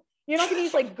You? You're not going to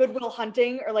use like Good Will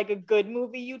Hunting or like a good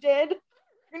movie you did?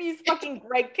 You're going to use fucking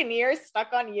Greg Kinnear,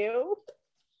 Stuck on You?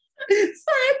 Sorry,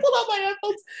 I pulled out my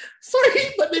headphones.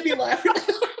 Sorry, that made me laugh.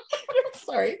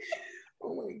 Sorry.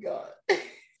 Oh my God.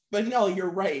 But no,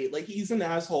 you're right. Like, he's an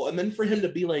asshole. And then for him to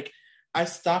be like,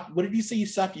 what did you say? You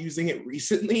stopped using it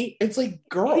recently? It's like,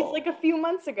 girl. It's like a few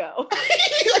months ago.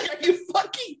 Like, are you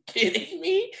fucking kidding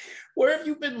me? Where have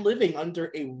you been living?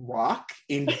 Under a rock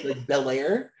in like, Bel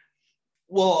Air?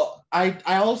 Well, I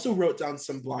also wrote down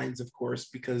some blinds, of course,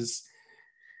 because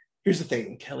here's the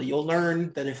thing, Kelly, you'll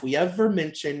learn that if we ever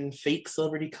mention fake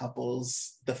celebrity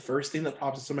couples, the first thing that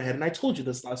pops into my head, and I told you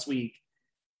this last week,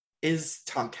 is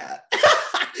Tomcat.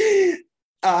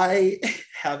 I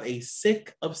have a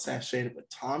sick obsession with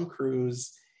Tom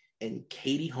Cruise and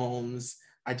Katie Holmes.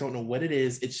 I don't know what it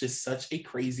is. It's just such a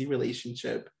crazy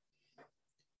relationship.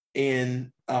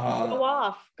 And go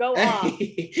off.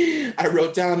 I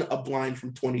wrote down a blind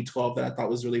from 2012 that I thought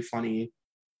was really funny.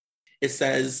 It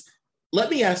says, let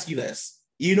me ask you this.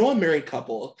 You know a married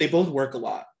couple, they both work a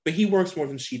lot, but he works more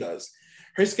than she does.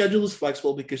 Her schedule is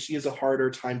flexible because she has a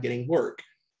harder time getting work.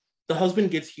 The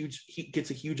husband gets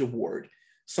a huge award,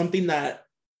 something that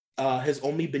has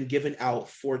only been given out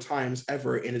 4 times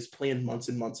ever and is planned months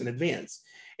and months in advance.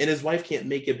 and his wife can't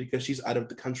make it because she's out of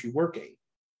the country working.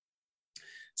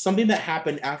 Something that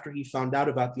happened after he found out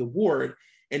about the award,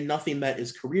 and nothing that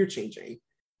is career changing.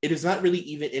 It is not really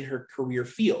even in her career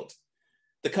field.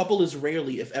 The couple is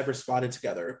rarely, if ever, spotted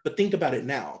together, but think about it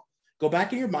now. Go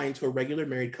back in your mind to a regular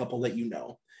married couple that you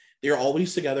know. They are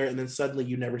always together, and then suddenly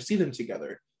you never see them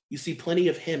together. You see plenty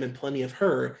of him and plenty of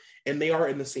her, and they are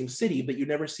in the same city, but you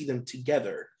never see them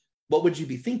together. What would you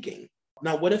be thinking?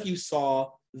 Now, what if you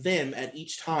saw them at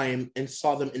each time and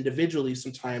saw them individually?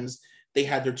 Sometimes they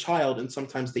had their child and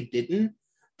sometimes they didn't.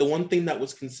 The one thing that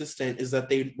was consistent is that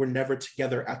they were never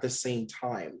together at the same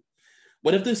time.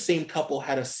 What if the same couple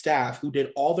had a staff who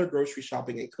did all their grocery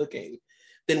shopping and cooking?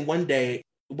 Then one day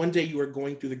you were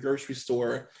going through the grocery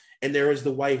store and there was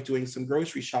the wife doing some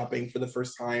grocery shopping for the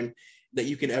first time that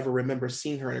you can ever remember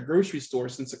seeing her in a grocery store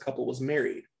since the couple was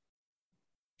married.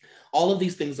 All of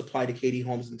these things apply to Katie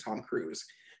Holmes and Tom Cruise.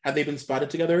 Have they been spotted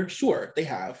together? Sure, they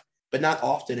have, but not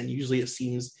often. And usually it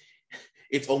seems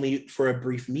it's only for a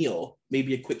brief meal,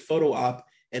 maybe a quick photo op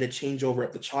and a changeover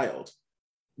of the child.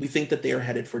 We think that they are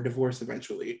headed for divorce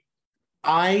eventually.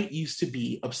 I used to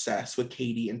be obsessed with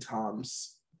Katie and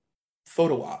Tom's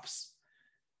photo ops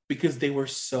because they were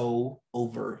so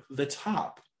over the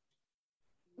top.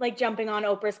 Like jumping on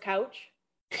Oprah's couch?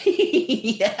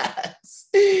 Yes.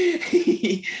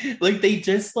 Like they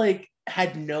just like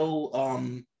had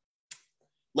no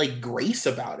like grace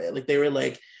about it. Like they were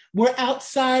like, we're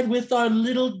outside with our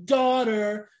little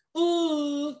daughter.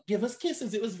 Ooh, give us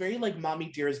kisses. It was very like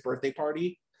Mommy Dearest birthday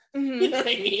party. Mm-hmm. You know what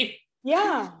I mean?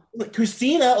 Yeah. Like,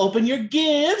 Christina, open your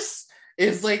gifts.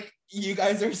 It's like, you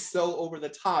guys are so over the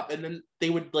top. And then they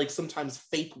would like sometimes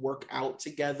fake work out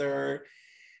together.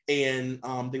 And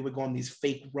they would go on these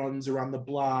fake runs around the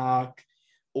block.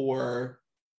 Or,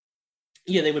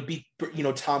 yeah, they would be, you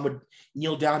know, Tom would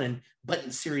kneel down and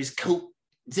button Siri's coat,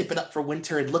 zip it up for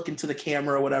winter and look into the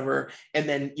camera or whatever, and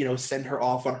then, you know, send her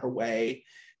off on her way.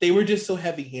 They were just so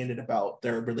heavy-handed about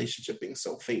their relationship being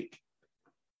so fake.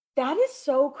 That is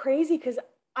so crazy because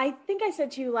I think I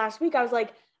said to you last week, I was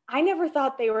like, I never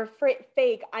thought they were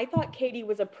fake. I thought Katie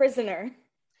was a prisoner.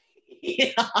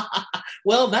 Yeah.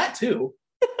 Well, that too.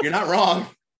 You're not wrong.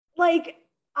 Like,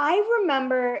 I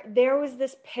remember there was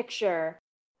this picture.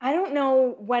 I don't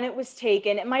know when it was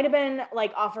taken. It might have been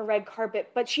like off a red carpet,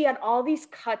 but she had all these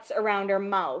cuts around her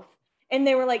mouth. And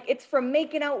they were like, it's from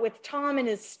making out with Tom and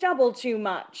his stubble too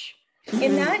much.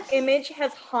 And that image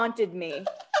has haunted me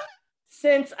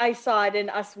since I saw it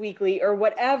in Us Weekly or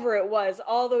whatever it was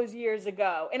all those years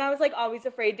ago. And I was like always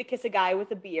afraid to kiss a guy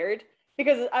with a beard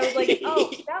because I was like,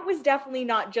 oh, that was definitely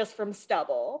not just from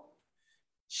stubble.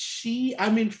 She, I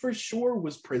mean, for sure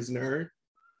was prisoner.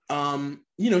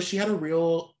 You know, she had a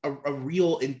real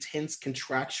intense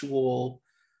contractual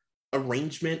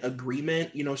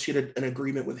agreement. You know, she had an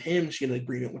agreement with him. She had an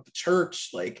agreement with the church.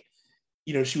 Like,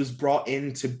 you know, she was brought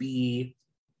in to be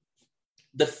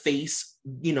the face,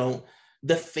 you know,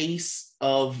 the face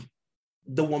of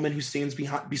the woman who stands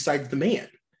beside the man.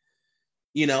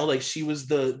 You know, like she was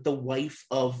the wife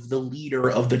of the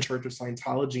leader of the Church of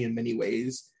Scientology in many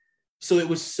ways. So it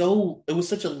was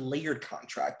such a layered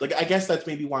contract. Like, I guess that's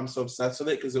maybe why I'm so obsessed with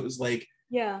it, because it was like,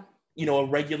 yeah, you know, a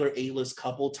regular A-list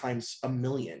couple times a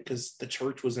million, because the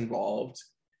church was involved.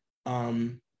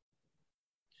 I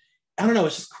don't know,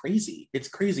 it's just crazy. It's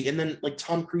crazy. And then like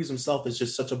Tom Cruise himself is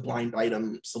just such a blind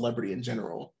item celebrity in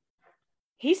general.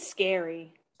 He's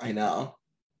scary. I know.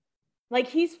 Like,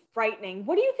 he's frightening.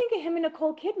 What do you think of him and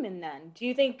Nicole Kidman then? Do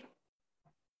you think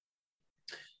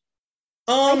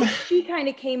I think she kind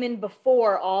of came in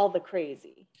before all the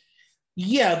crazy?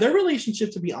 Yeah, their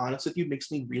relationship, to be honest with you,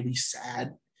 makes me really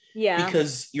sad. Yeah.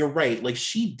 Because you're right. Like,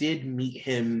 she did meet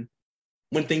him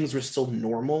when things were still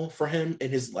normal for him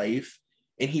in his life.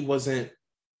 And he wasn't,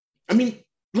 I mean,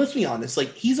 let's be honest,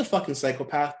 like, he's a fucking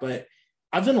psychopath, but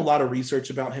I've done a lot of research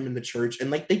about him in the church,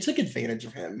 and like, they took advantage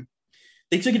of him.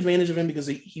 They took advantage of him because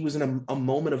he was in a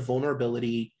moment of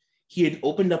vulnerability. He had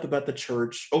opened up to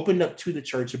the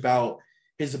church about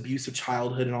his abusive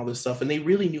childhood and all this stuff. And they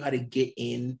really knew how to get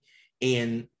in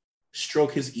and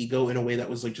stroke his ego in a way that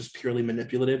was like just purely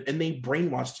manipulative. And they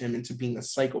brainwashed him into being a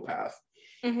psychopath.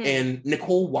 Mm-hmm. And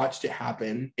Nicole watched it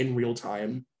happen in real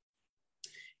time.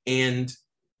 And,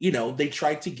 you know, they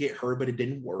tried to get her, but it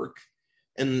didn't work.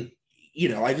 And, you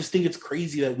know, I just think it's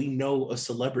crazy that we know a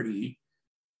celebrity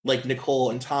like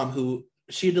Nicole and Tom, who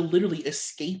she had to literally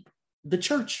escape the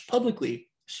church publicly.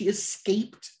 She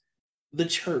escaped the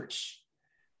church.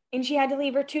 And she had to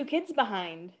leave her 2 kids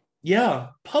behind. Yeah,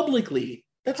 publicly.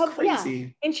 That's crazy. Yeah.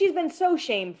 And she's been so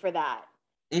shamed for that.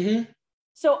 Mm-hmm.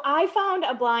 So I found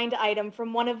a blind item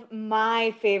from one of my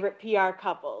favorite PR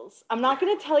couples. I'm not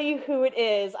going to tell you who it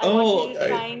is. I want you to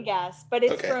try and guess, but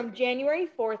it's from January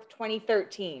 4th,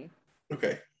 2013.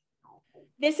 Okay.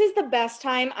 This is the best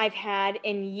time I've had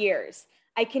in years.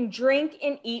 I can drink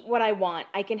and eat what I want.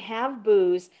 I can have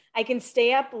booze. I can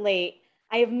stay up late.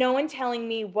 I have no one telling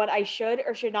me what I should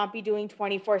or should not be doing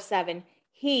 24/7.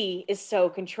 He is so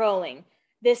controlling.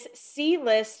 This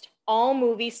C-list all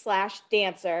movie /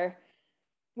 dancer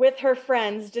with her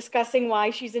friends discussing why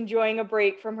she's enjoying a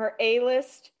break from her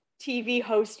A-list TV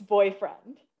host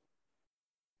boyfriend.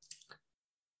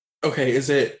 Okay, is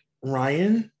it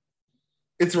Ryan?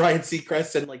 It's Ryan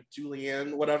Seacrest and like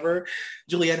Julianne, whatever.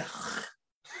 Julianne.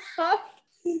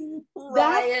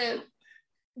 Ryan.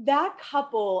 That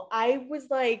couple, I was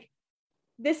like,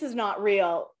 this is not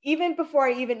real. Even before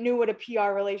I even knew what a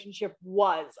PR relationship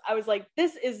was, I was like,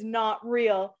 this is not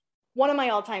real. One of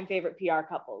my all-time favorite PR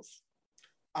couples.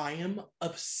 I am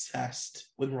obsessed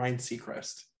with Ryan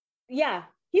Seacrest. Yeah,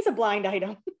 he's a blind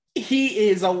item. He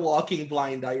is a walking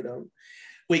blind item.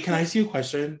 Wait, can I ask you a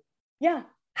question? Yeah.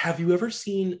 Have you ever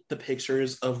seen the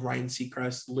pictures of Ryan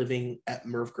Seacrest living at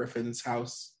Merv Griffin's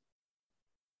house?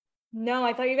 No,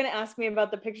 I thought you were going to ask me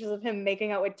about the pictures of him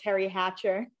making out with Terry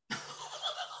Hatcher.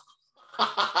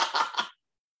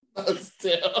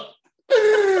 Still.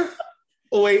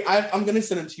 Oh, wait, I'm going to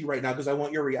send them to you right now because I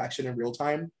want your reaction in real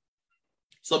time.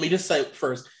 So let me just say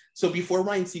first. So before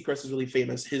Ryan Seacrest was really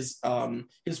famous, his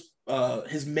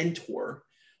mentor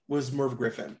was Merv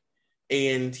Griffin.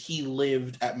 And he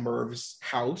lived at Merv's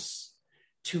house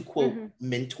to, quote,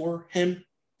 mentor him.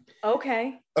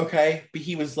 Okay. Okay. But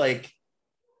he was like,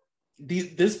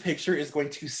 this picture is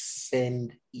going to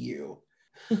send you.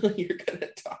 You're going to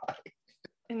die.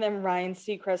 And then Ryan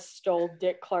Seacrest stole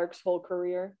Dick Clark's whole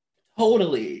career.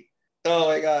 Totally. Oh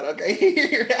my God.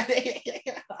 Okay.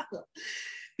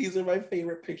 These are my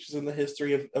favorite pictures in the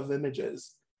history of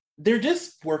images. They're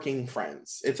just working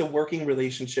friends. It's a working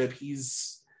relationship.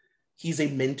 He's a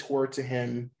mentor to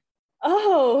him.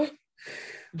 Oh.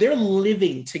 They're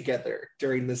living together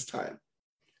during this time.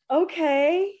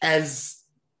 Okay. As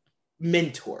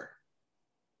mentor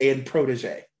and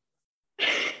protege.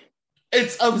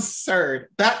 It's absurd.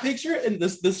 That picture and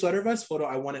this sweater vest photo,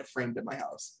 I want it framed in my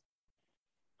house.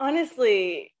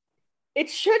 Honestly, it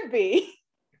should be.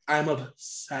 I'm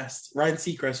obsessed. Ryan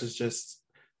Seacrest is just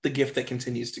the gift that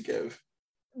continues to give.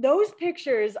 Those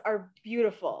pictures are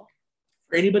beautiful.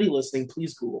 For anybody listening,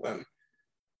 please Google them.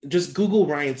 Just Google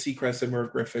Ryan Seacrest and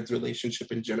Merv Griffin's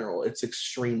relationship in general. It's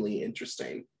extremely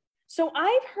interesting. So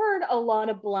I've heard a lot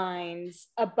of blinds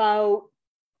about,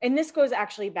 and this goes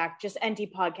actually back just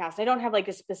NT podcast. I don't have like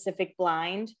a specific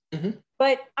blind,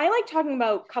 but I like talking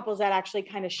about couples that actually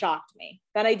kind of shocked me,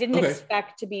 that I didn't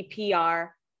expect to be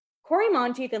PR. Corey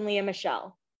Monteith and Lea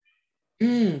Michele.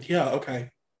 Yeah, okay.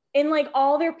 And like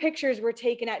all their pictures were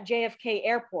taken at JFK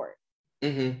Airport.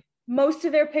 Most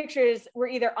of their pictures were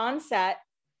either on set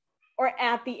or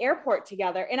at the airport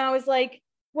together. And I was like,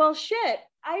 well, shit,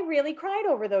 I really cried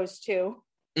over those two.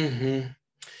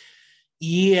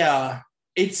 Yeah,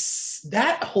 it's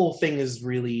that whole thing is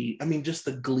really, I mean, just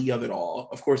the glee of it all.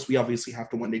 Of course, we obviously have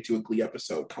to one day do a Glee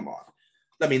episode. Come on.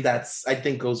 I mean, that's, I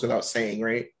think goes without saying,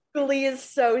 right? Glee is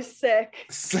so sick.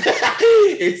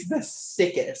 It's the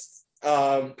sickest.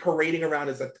 Parading around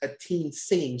as a teen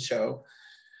singing show.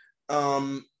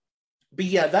 But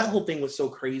yeah, that whole thing was so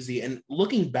crazy. And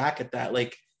looking back at that,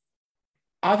 like,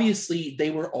 obviously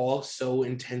they were all so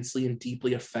intensely and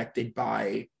deeply affected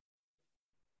by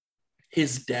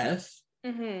his death.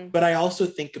 But I also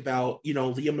think about, you know,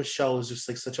 Lea Michele is just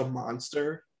like such a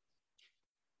monster.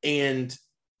 And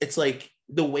it's like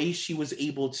the way she was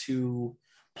able to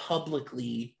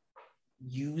publicly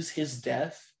use his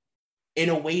death in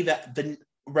a way that the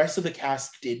rest of the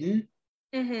cast didn't.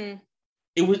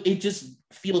 It just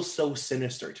feels so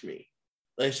sinister to me.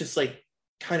 It's just like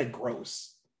kind of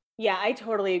gross. Yeah, I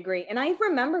totally agree. And I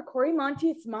remember Corey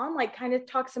Monteith's mom like kind of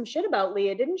talked some shit about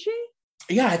Lea, didn't she?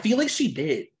 Yeah, I feel like she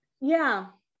did. Yeah.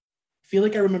 I feel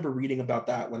like I remember reading about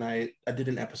that when I did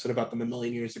an episode about them a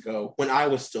million years ago when I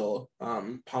was still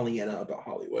Pollyanna about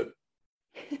Hollywood.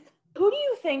 Who do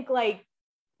you think like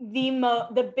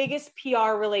the biggest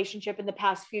PR relationship in the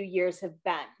past few years have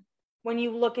been when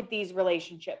you look at these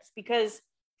relationships? Because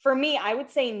for me, I would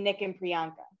say Nick and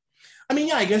Priyanka. I mean,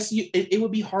 yeah, I guess it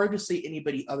would be hard to say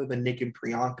anybody other than Nick and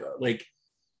Priyanka. Like,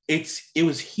 it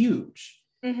was huge.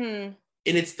 And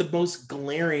it's the most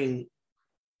glaring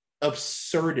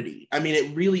absurdity. I mean,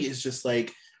 it really is just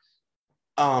like,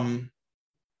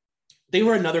 they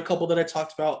were another couple that I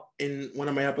talked about in one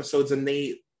of my episodes, and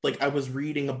they like I was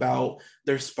reading about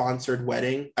their sponsored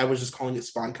wedding. I was just calling it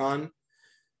SponCon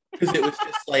because it was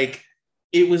just like,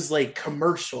 it was like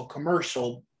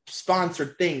commercial,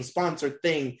 sponsored thing, sponsored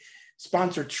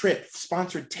trip,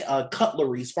 sponsored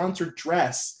cutlery, sponsored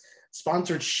dress,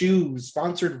 sponsored shoes,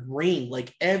 sponsored ring.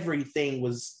 Like everything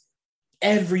was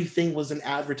an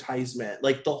advertisement.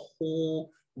 Like the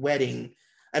whole wedding.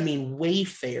 I mean,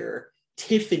 Wayfair,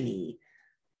 Tiffany,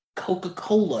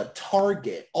 Coca-Cola,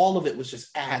 Target, all of it was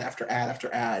just ad after ad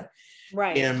after ad.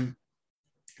 Right. And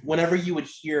whenever you would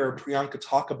hear Priyanka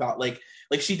talk about like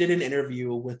she did an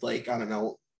interview with like, I don't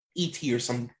know, ET or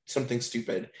something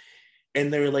stupid.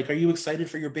 And they were like, are you excited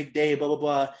for your big day? Blah, blah,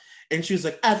 blah. And she was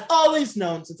like, I've always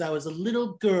known since I was a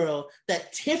little girl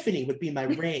that Tiffany would be my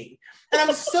ring. And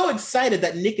I'm so excited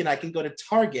that Nick and I can go to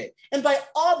Target and buy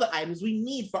all the items we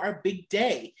need for our big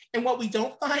day. And what we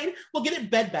don't find, we'll get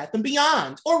at Bed Bath &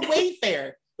 Beyond or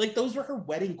Wayfair. Like those were her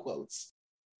wedding quotes.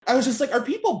 I was just like, are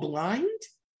people blind?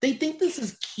 They think this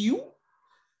is cute?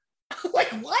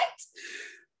 Like what?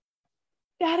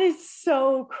 That is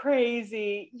so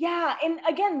crazy. Yeah. And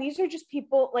again, these are just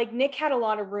people, like Nick had a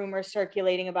lot of rumors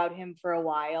circulating about him for a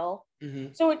while.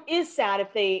 Mm-hmm. So it is sad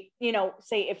if they, you know,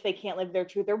 say if they can't live their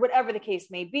truth or whatever the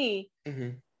case may be.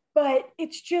 Mm-hmm. But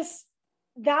it's just,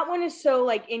 that one is so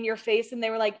like in your face. And they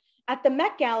were like, at the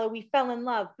Met Gala, we fell in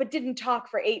love, but didn't talk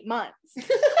for 8 months.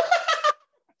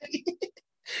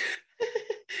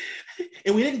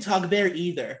 And we didn't talk there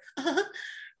either.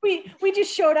 We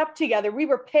just showed up together. We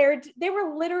were paired. They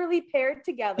were literally paired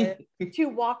together to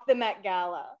walk the Met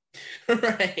Gala.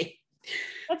 Right.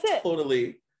 That's it.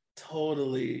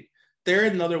 Totally. They're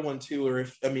another one too. Or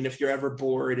if you're ever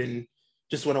bored and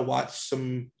just want to watch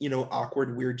some, you know,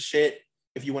 awkward, weird shit,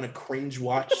 if you want to cringe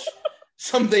watch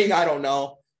something, I don't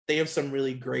know. They have some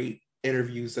really great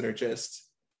interviews that are just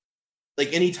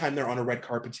like, anytime they're on a red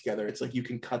carpet together, it's like you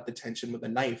can cut the tension with a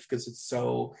knife because it's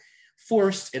so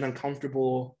forced and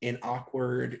uncomfortable and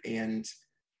awkward. And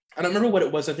I don't remember what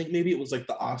it was. I think maybe it was like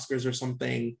the Oscars or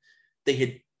something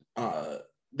they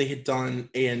had done,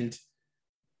 and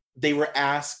they were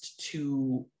asked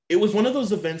to, it was one of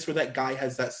those events where that guy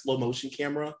has that slow motion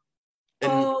camera.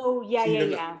 And,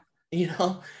 yeah. You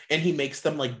know, and he makes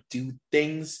them like do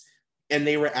things, and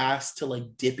they were asked to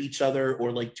like dip each other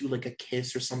or like do like a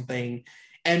kiss or something.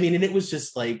 I mean, and it was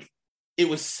just like, it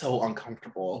was so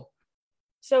uncomfortable.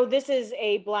 So this is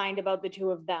a blind about the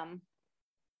two of them.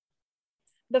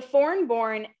 The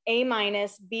foreign-born A-,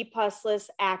 B++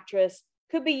 actress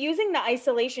could be using the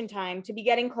isolation time to be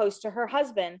getting close to her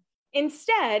husband.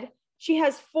 Instead, she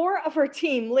has 4 of her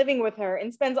team living with her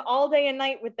and spends all day and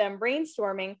night with them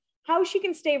brainstorming how she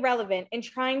can stay relevant and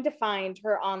trying to find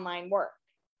her online work.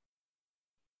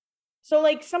 So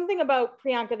like something about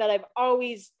Priyanka that I've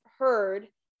always heard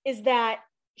is that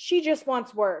she just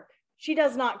wants work. She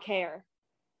does not care.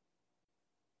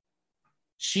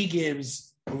 She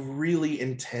gives really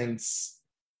intense,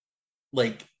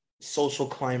 like social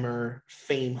climber,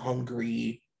 fame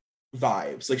hungry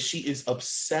vibes. Like she is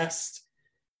obsessed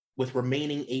with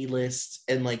remaining A-list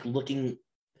and like looking,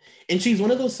 and she's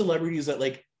one of those celebrities that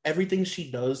like everything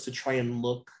she does to try and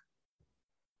look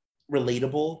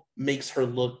relatable makes her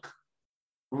look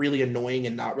really annoying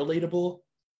and not relatable.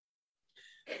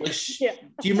 Like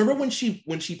do you remember when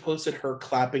she posted her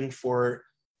clapping for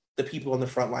the people on the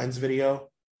front lines video?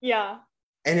 Yeah.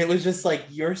 And it was just like,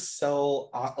 you're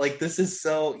so like,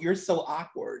 you're so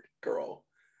awkward, girl.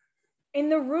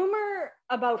 And the rumor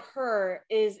about her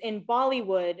is in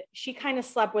Bollywood, she kind of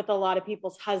slept with a lot of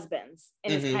people's husbands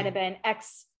and has kind of been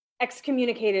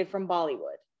excommunicated from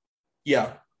Bollywood.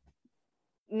 Yeah.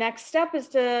 Next step is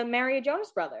to marry a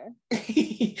Jonas brother.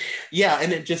 Yeah,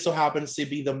 and it just so happens to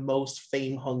be the most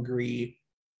fame hungry,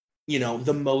 you know,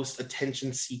 the most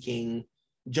attention seeking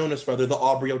Jonas brother, the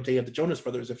Aubrey O'Day of the Jonas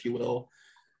Brothers, if you will.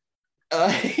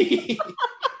 Every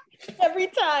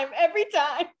time.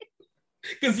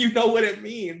 Because you know what it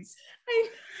means.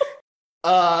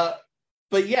 But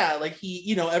yeah, like he,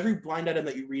 you know, every blind item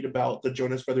that you read about the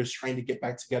Jonas Brothers trying to get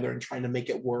back together and trying to make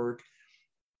it work,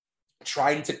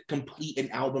 trying to complete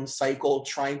an album cycle,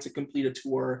 trying to complete a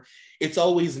tour, it's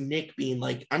always Nick being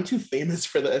like, I'm too famous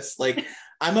for this. Like,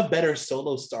 I'm a better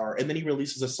solo star. And then he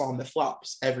releases a song that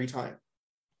flops every time.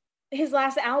 His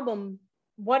last album,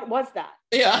 what was that?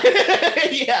 Yeah.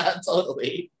 Yeah,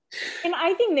 totally. And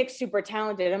I think Nick's super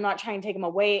talented. I'm not trying to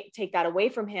take that away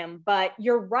from him, but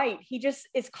you're right. He just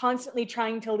is constantly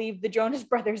trying to leave the Jonas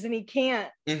Brothers and he can't.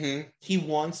 Mm-hmm. He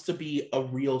wants to be a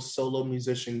real solo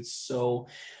musician so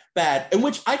bad, in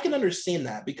which I can understand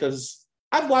that because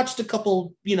I've watched a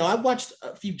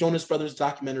few Jonas Brothers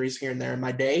documentaries here and there in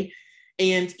my day.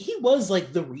 And he was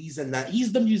like the reason that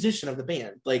he's the musician of the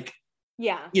band. Like,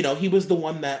 yeah, you know, he was the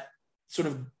one that sort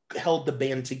of held the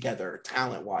band together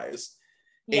talent wise.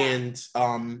 yeah.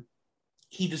 And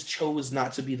he just chose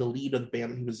not to be the lead of the band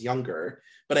when he was younger.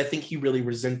 But I think he really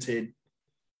resented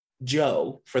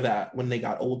Joe for that when they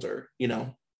got older, you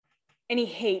know? And he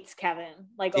hates Kevin.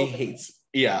 Like, He openly. hates,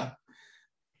 yeah.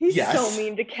 He's Yes. so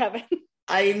mean to Kevin.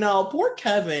 I know, poor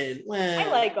Kevin. I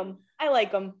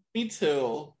like him. Me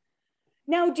too.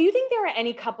 Now, do you think there are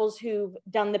any couples who've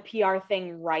done the PR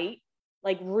thing right?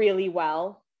 Like, really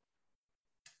well?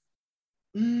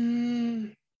 Let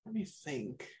me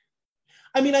think.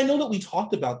 I mean, I know that we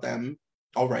talked about them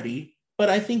already, but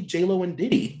I think J-Lo and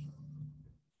Diddy,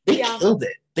 they killed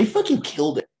it. They fucking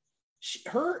killed it.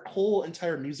 Her whole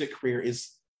entire music career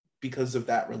is because of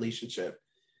that relationship.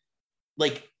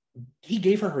 Like, he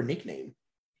gave her nickname.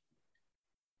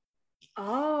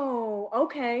 Oh,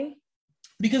 okay.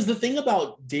 Because the thing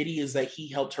about Diddy is that he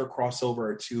helped her cross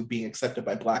over to being accepted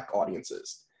by Black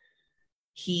audiences.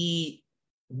 He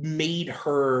made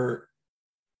her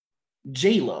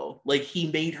J-Lo. Like,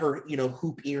 he made her, you know,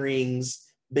 hoop earrings,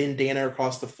 bandana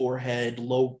across the forehead,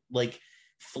 low, like,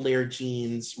 flare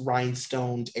jeans,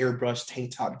 rhinestoned, airbrushed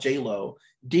tank top J-Lo.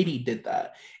 Diddy did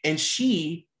that. And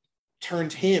she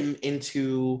turned him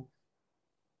into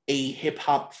a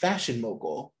hip-hop fashion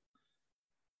mogul.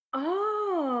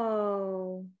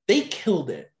 Oh. They killed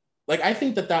it. Like, I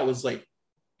think that was like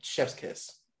chef's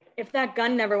kiss. If that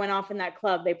gun never went off in that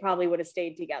club, they probably would have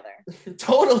stayed together.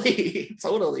 Totally.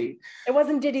 It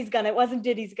wasn't Diddy's gun.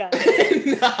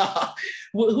 Nah.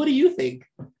 Who do you think?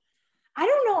 I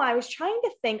don't know. I was trying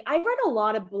to think. I read a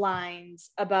lot of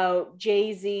blinds about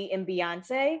Jay-Z and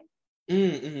Beyonce.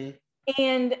 Mm-hmm.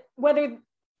 And whether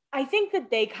I think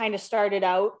that they kind of started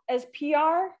out as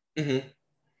PR. Mm-hmm.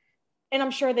 And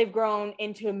I'm sure they've grown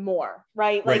into more,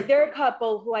 right? Like, they're a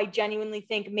couple who I genuinely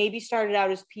think maybe started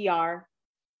out as PR.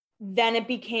 Then it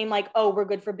became like, oh, we're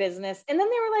good for business. And then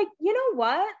they were like, you know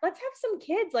what? Let's have some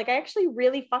kids. Like, I actually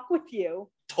really fuck with you.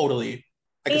 Totally.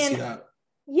 I can see that.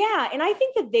 Yeah. And I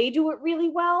think that they do it really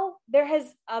well. There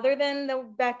has, other than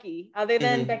Becky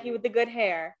with the good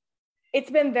hair, it's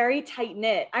been very tight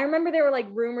knit. I remember there were like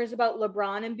rumors about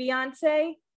LeBron and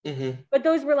Beyonce. Mm-hmm. But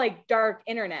those were like dark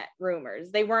internet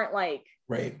rumors. They weren't like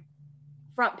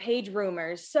front page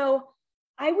rumors. So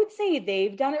I would say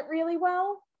they've done it really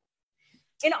well.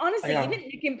 And honestly, even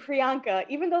Nick and Priyanka,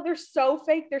 even though they're so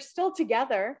fake, they're still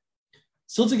together.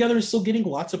 Still getting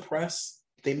lots of press.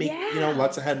 They make, you know,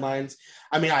 lots of headlines.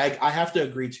 I mean, I have to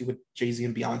agree too with Jay-Z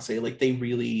and Beyonce. Like, they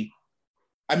really,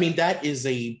 I mean, that is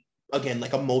again,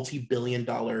 like a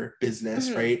multi-billion-dollar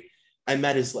business, right? And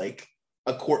that is like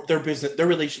their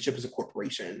relationship is a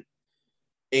corporation,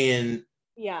 and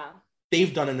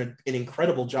they've done an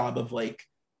incredible job of like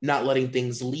not letting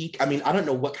things leak. I mean, I don't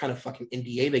know what kind of fucking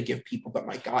NDA they give people, but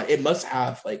my God, it must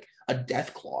have like a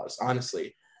death clause,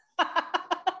 honestly.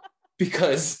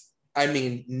 Because I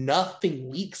mean,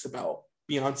 nothing leaks about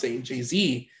Beyonce and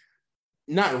Jay-Z.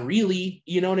 Not really,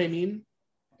 you know what I mean?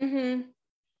 Mm-hmm.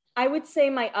 I would say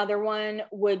my other one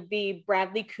would be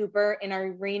Bradley Cooper and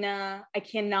Irina. I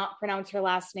cannot pronounce her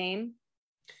last name.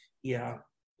 Yeah.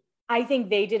 I think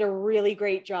they did a really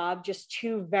great job. Just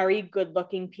two very good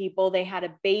looking people. They had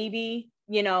a baby,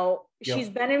 you know, she's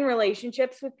been in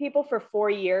relationships with people for 4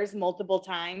 years, multiple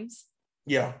times.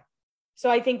 Yeah. So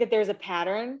I think that there's a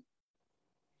pattern.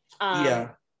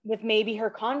 With maybe her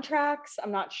contracts,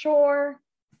 I'm not sure.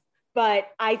 But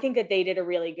I think that they did a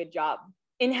really good job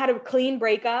and had a clean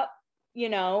breakup, you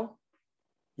know.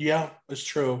 Yeah, it's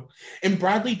true. And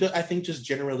Bradley, I think, just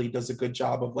generally does a good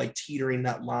job of like teetering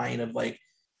that line of like,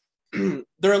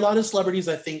 there are a lot of celebrities,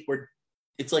 I think, where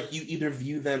it's like you either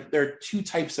view them, there are two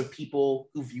types of people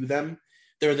who view them.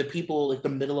 There are the people, like the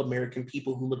middle American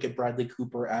people, who look at Bradley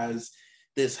Cooper as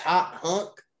this hot hunk,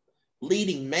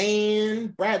 leading man,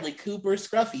 Bradley Cooper,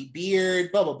 scruffy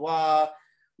beard, blah, blah, blah,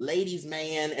 ladies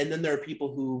man. And then there are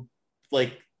people who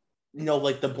like, you know,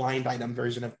 like the blind item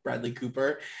version of Bradley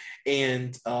Cooper.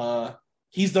 And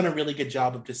he's done a really good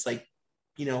job of just like,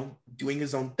 you know, doing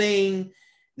his own thing,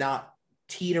 not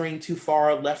teetering too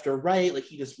far left or right. Like,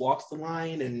 he just walks the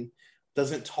line and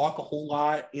doesn't talk a whole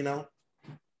lot, you know?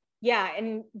 Yeah,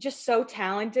 and just so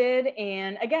talented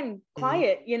and, again,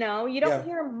 quiet, you know? You don't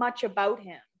hear much about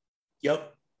him.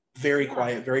 Yep. Very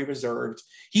quiet, very reserved.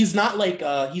 He's not like,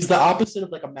 he's the opposite of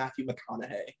like a Matthew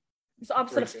McConaughey. He's the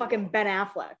opposite of fucking Ben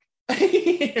Affleck.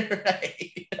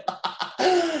 Right.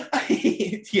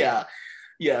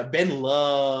 Yeah, Ben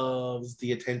loves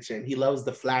the attention. He loves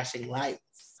the flashing lights.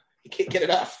 He can't get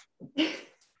enough.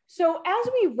 So as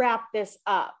we wrap this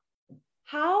up,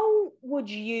 how would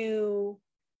you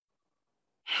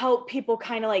help people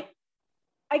kind of like,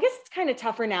 I guess it's kind of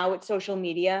tougher now with social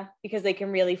media because they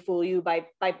can really fool you by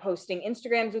posting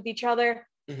Instagrams with each other.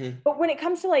 Mm-hmm. But when it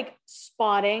comes to like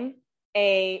spotting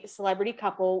a celebrity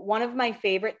couple, one of my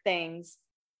favorite things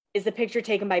is the picture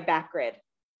taken by Backgrid.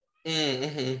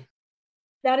 Mm-hmm.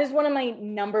 That is one of my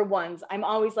number ones. I'm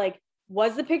always like,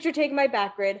 was the picture taken by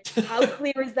Backgrid? How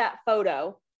clear is that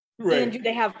photo? Right. And do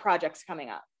they have projects coming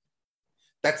up?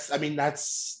 I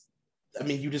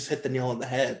mean, you just hit the nail on the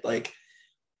head. Like,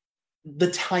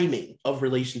 the timing of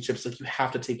relationships, like, you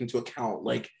have to take into account.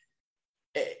 Like,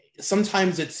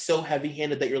 sometimes it's so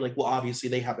heavy-handed that you're like, well, obviously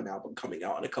they have an album coming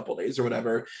out in a couple days or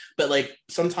whatever. But like,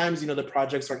 sometimes, you know, the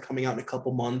projects aren't coming out in a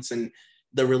couple months, and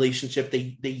the relationship,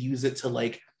 they use it to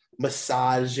like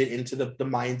massage it into the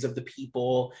minds of the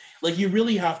people. Like, you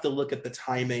really have to look at the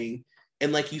timing.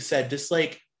 And like you said, just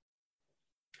like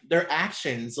their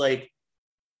actions. Like,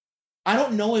 I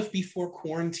don't know if before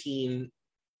quarantine,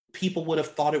 people would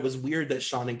have thought it was weird that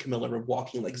Sean and Camilla were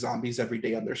walking like zombies every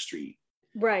day on their street.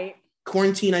 Right.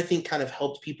 Quarantine, I think, kind of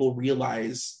helped people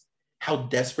realize how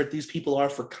desperate these people are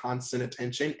for constant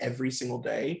attention every single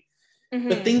day. Mm-hmm.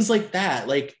 But things like that,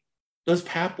 like those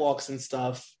pap walks and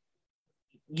stuff,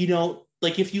 you know,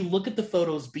 like if you look at the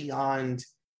photos beyond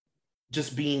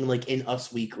just being like in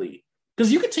Us Weekly,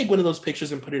 because you could take one of those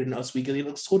pictures and put it in Us Weekly, it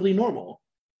looks totally normal.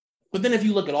 But then if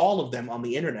you look at all of them on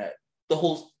the internet, the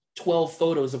whole 12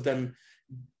 photos of them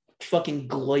fucking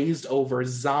glazed over,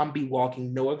 zombie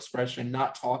walking, no expression,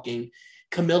 not talking.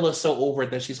 Camilla's so over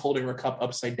it that she's holding her cup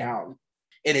upside down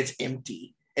and it's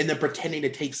empty, and then pretending to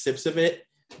take sips of it.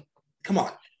 Come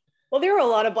on. Well, there were a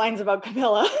lot of blinds about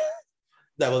Camilla.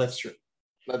 Well, that's true.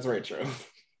 That's very true.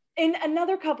 And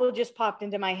another couple just popped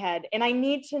into my head, and I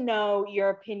need to know your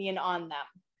opinion on them.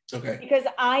 Okay. Because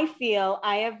I feel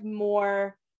I have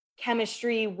more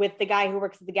chemistry with the guy who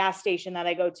works at the gas station that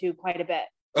I go to quite a bit.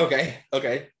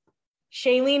 Okay.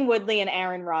 Shailene Woodley and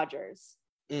Aaron Rodgers.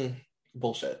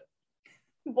 Bullshit.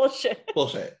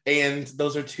 Bullshit. And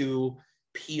those are two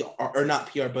PR, or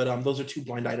not PR, but those are two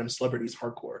blind item celebrities,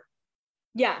 hardcore.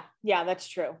 Yeah, that's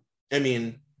true. I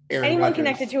mean, anyone Rodgers,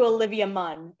 connected to Olivia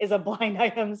Munn is a blind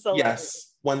item celebrity.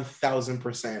 Yes,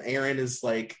 1000%. Aaron is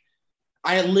like,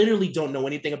 I literally don't know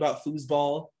anything about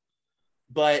foosball,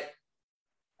 but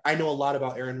I know a lot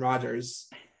about Aaron Rodgers,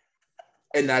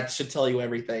 and that should tell you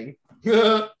everything.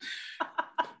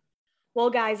 Well,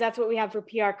 guys, that's what we have for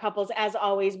PR couples. As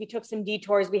always, we took some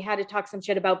detours. We had to talk some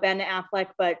shit about Ben Affleck,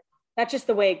 but that's just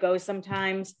the way it goes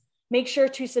sometimes. Make sure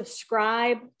to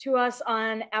subscribe to us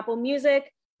on Apple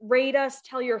Music, rate us,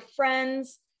 tell your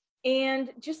friends,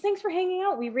 and just thanks for hanging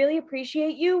out. We really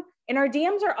appreciate you. And our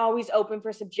DMs are always open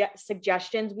for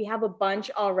suggestions. We have a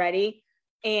bunch already,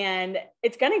 and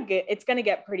it's gonna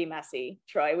get pretty messy.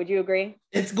 Troy, would you agree?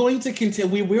 It's going to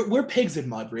continue. We're pigs in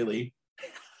mud, really.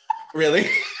 Really.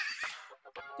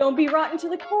 Don't be rotten to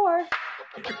the core.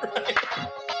 Right.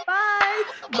 Bye.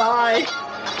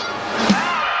 Bye.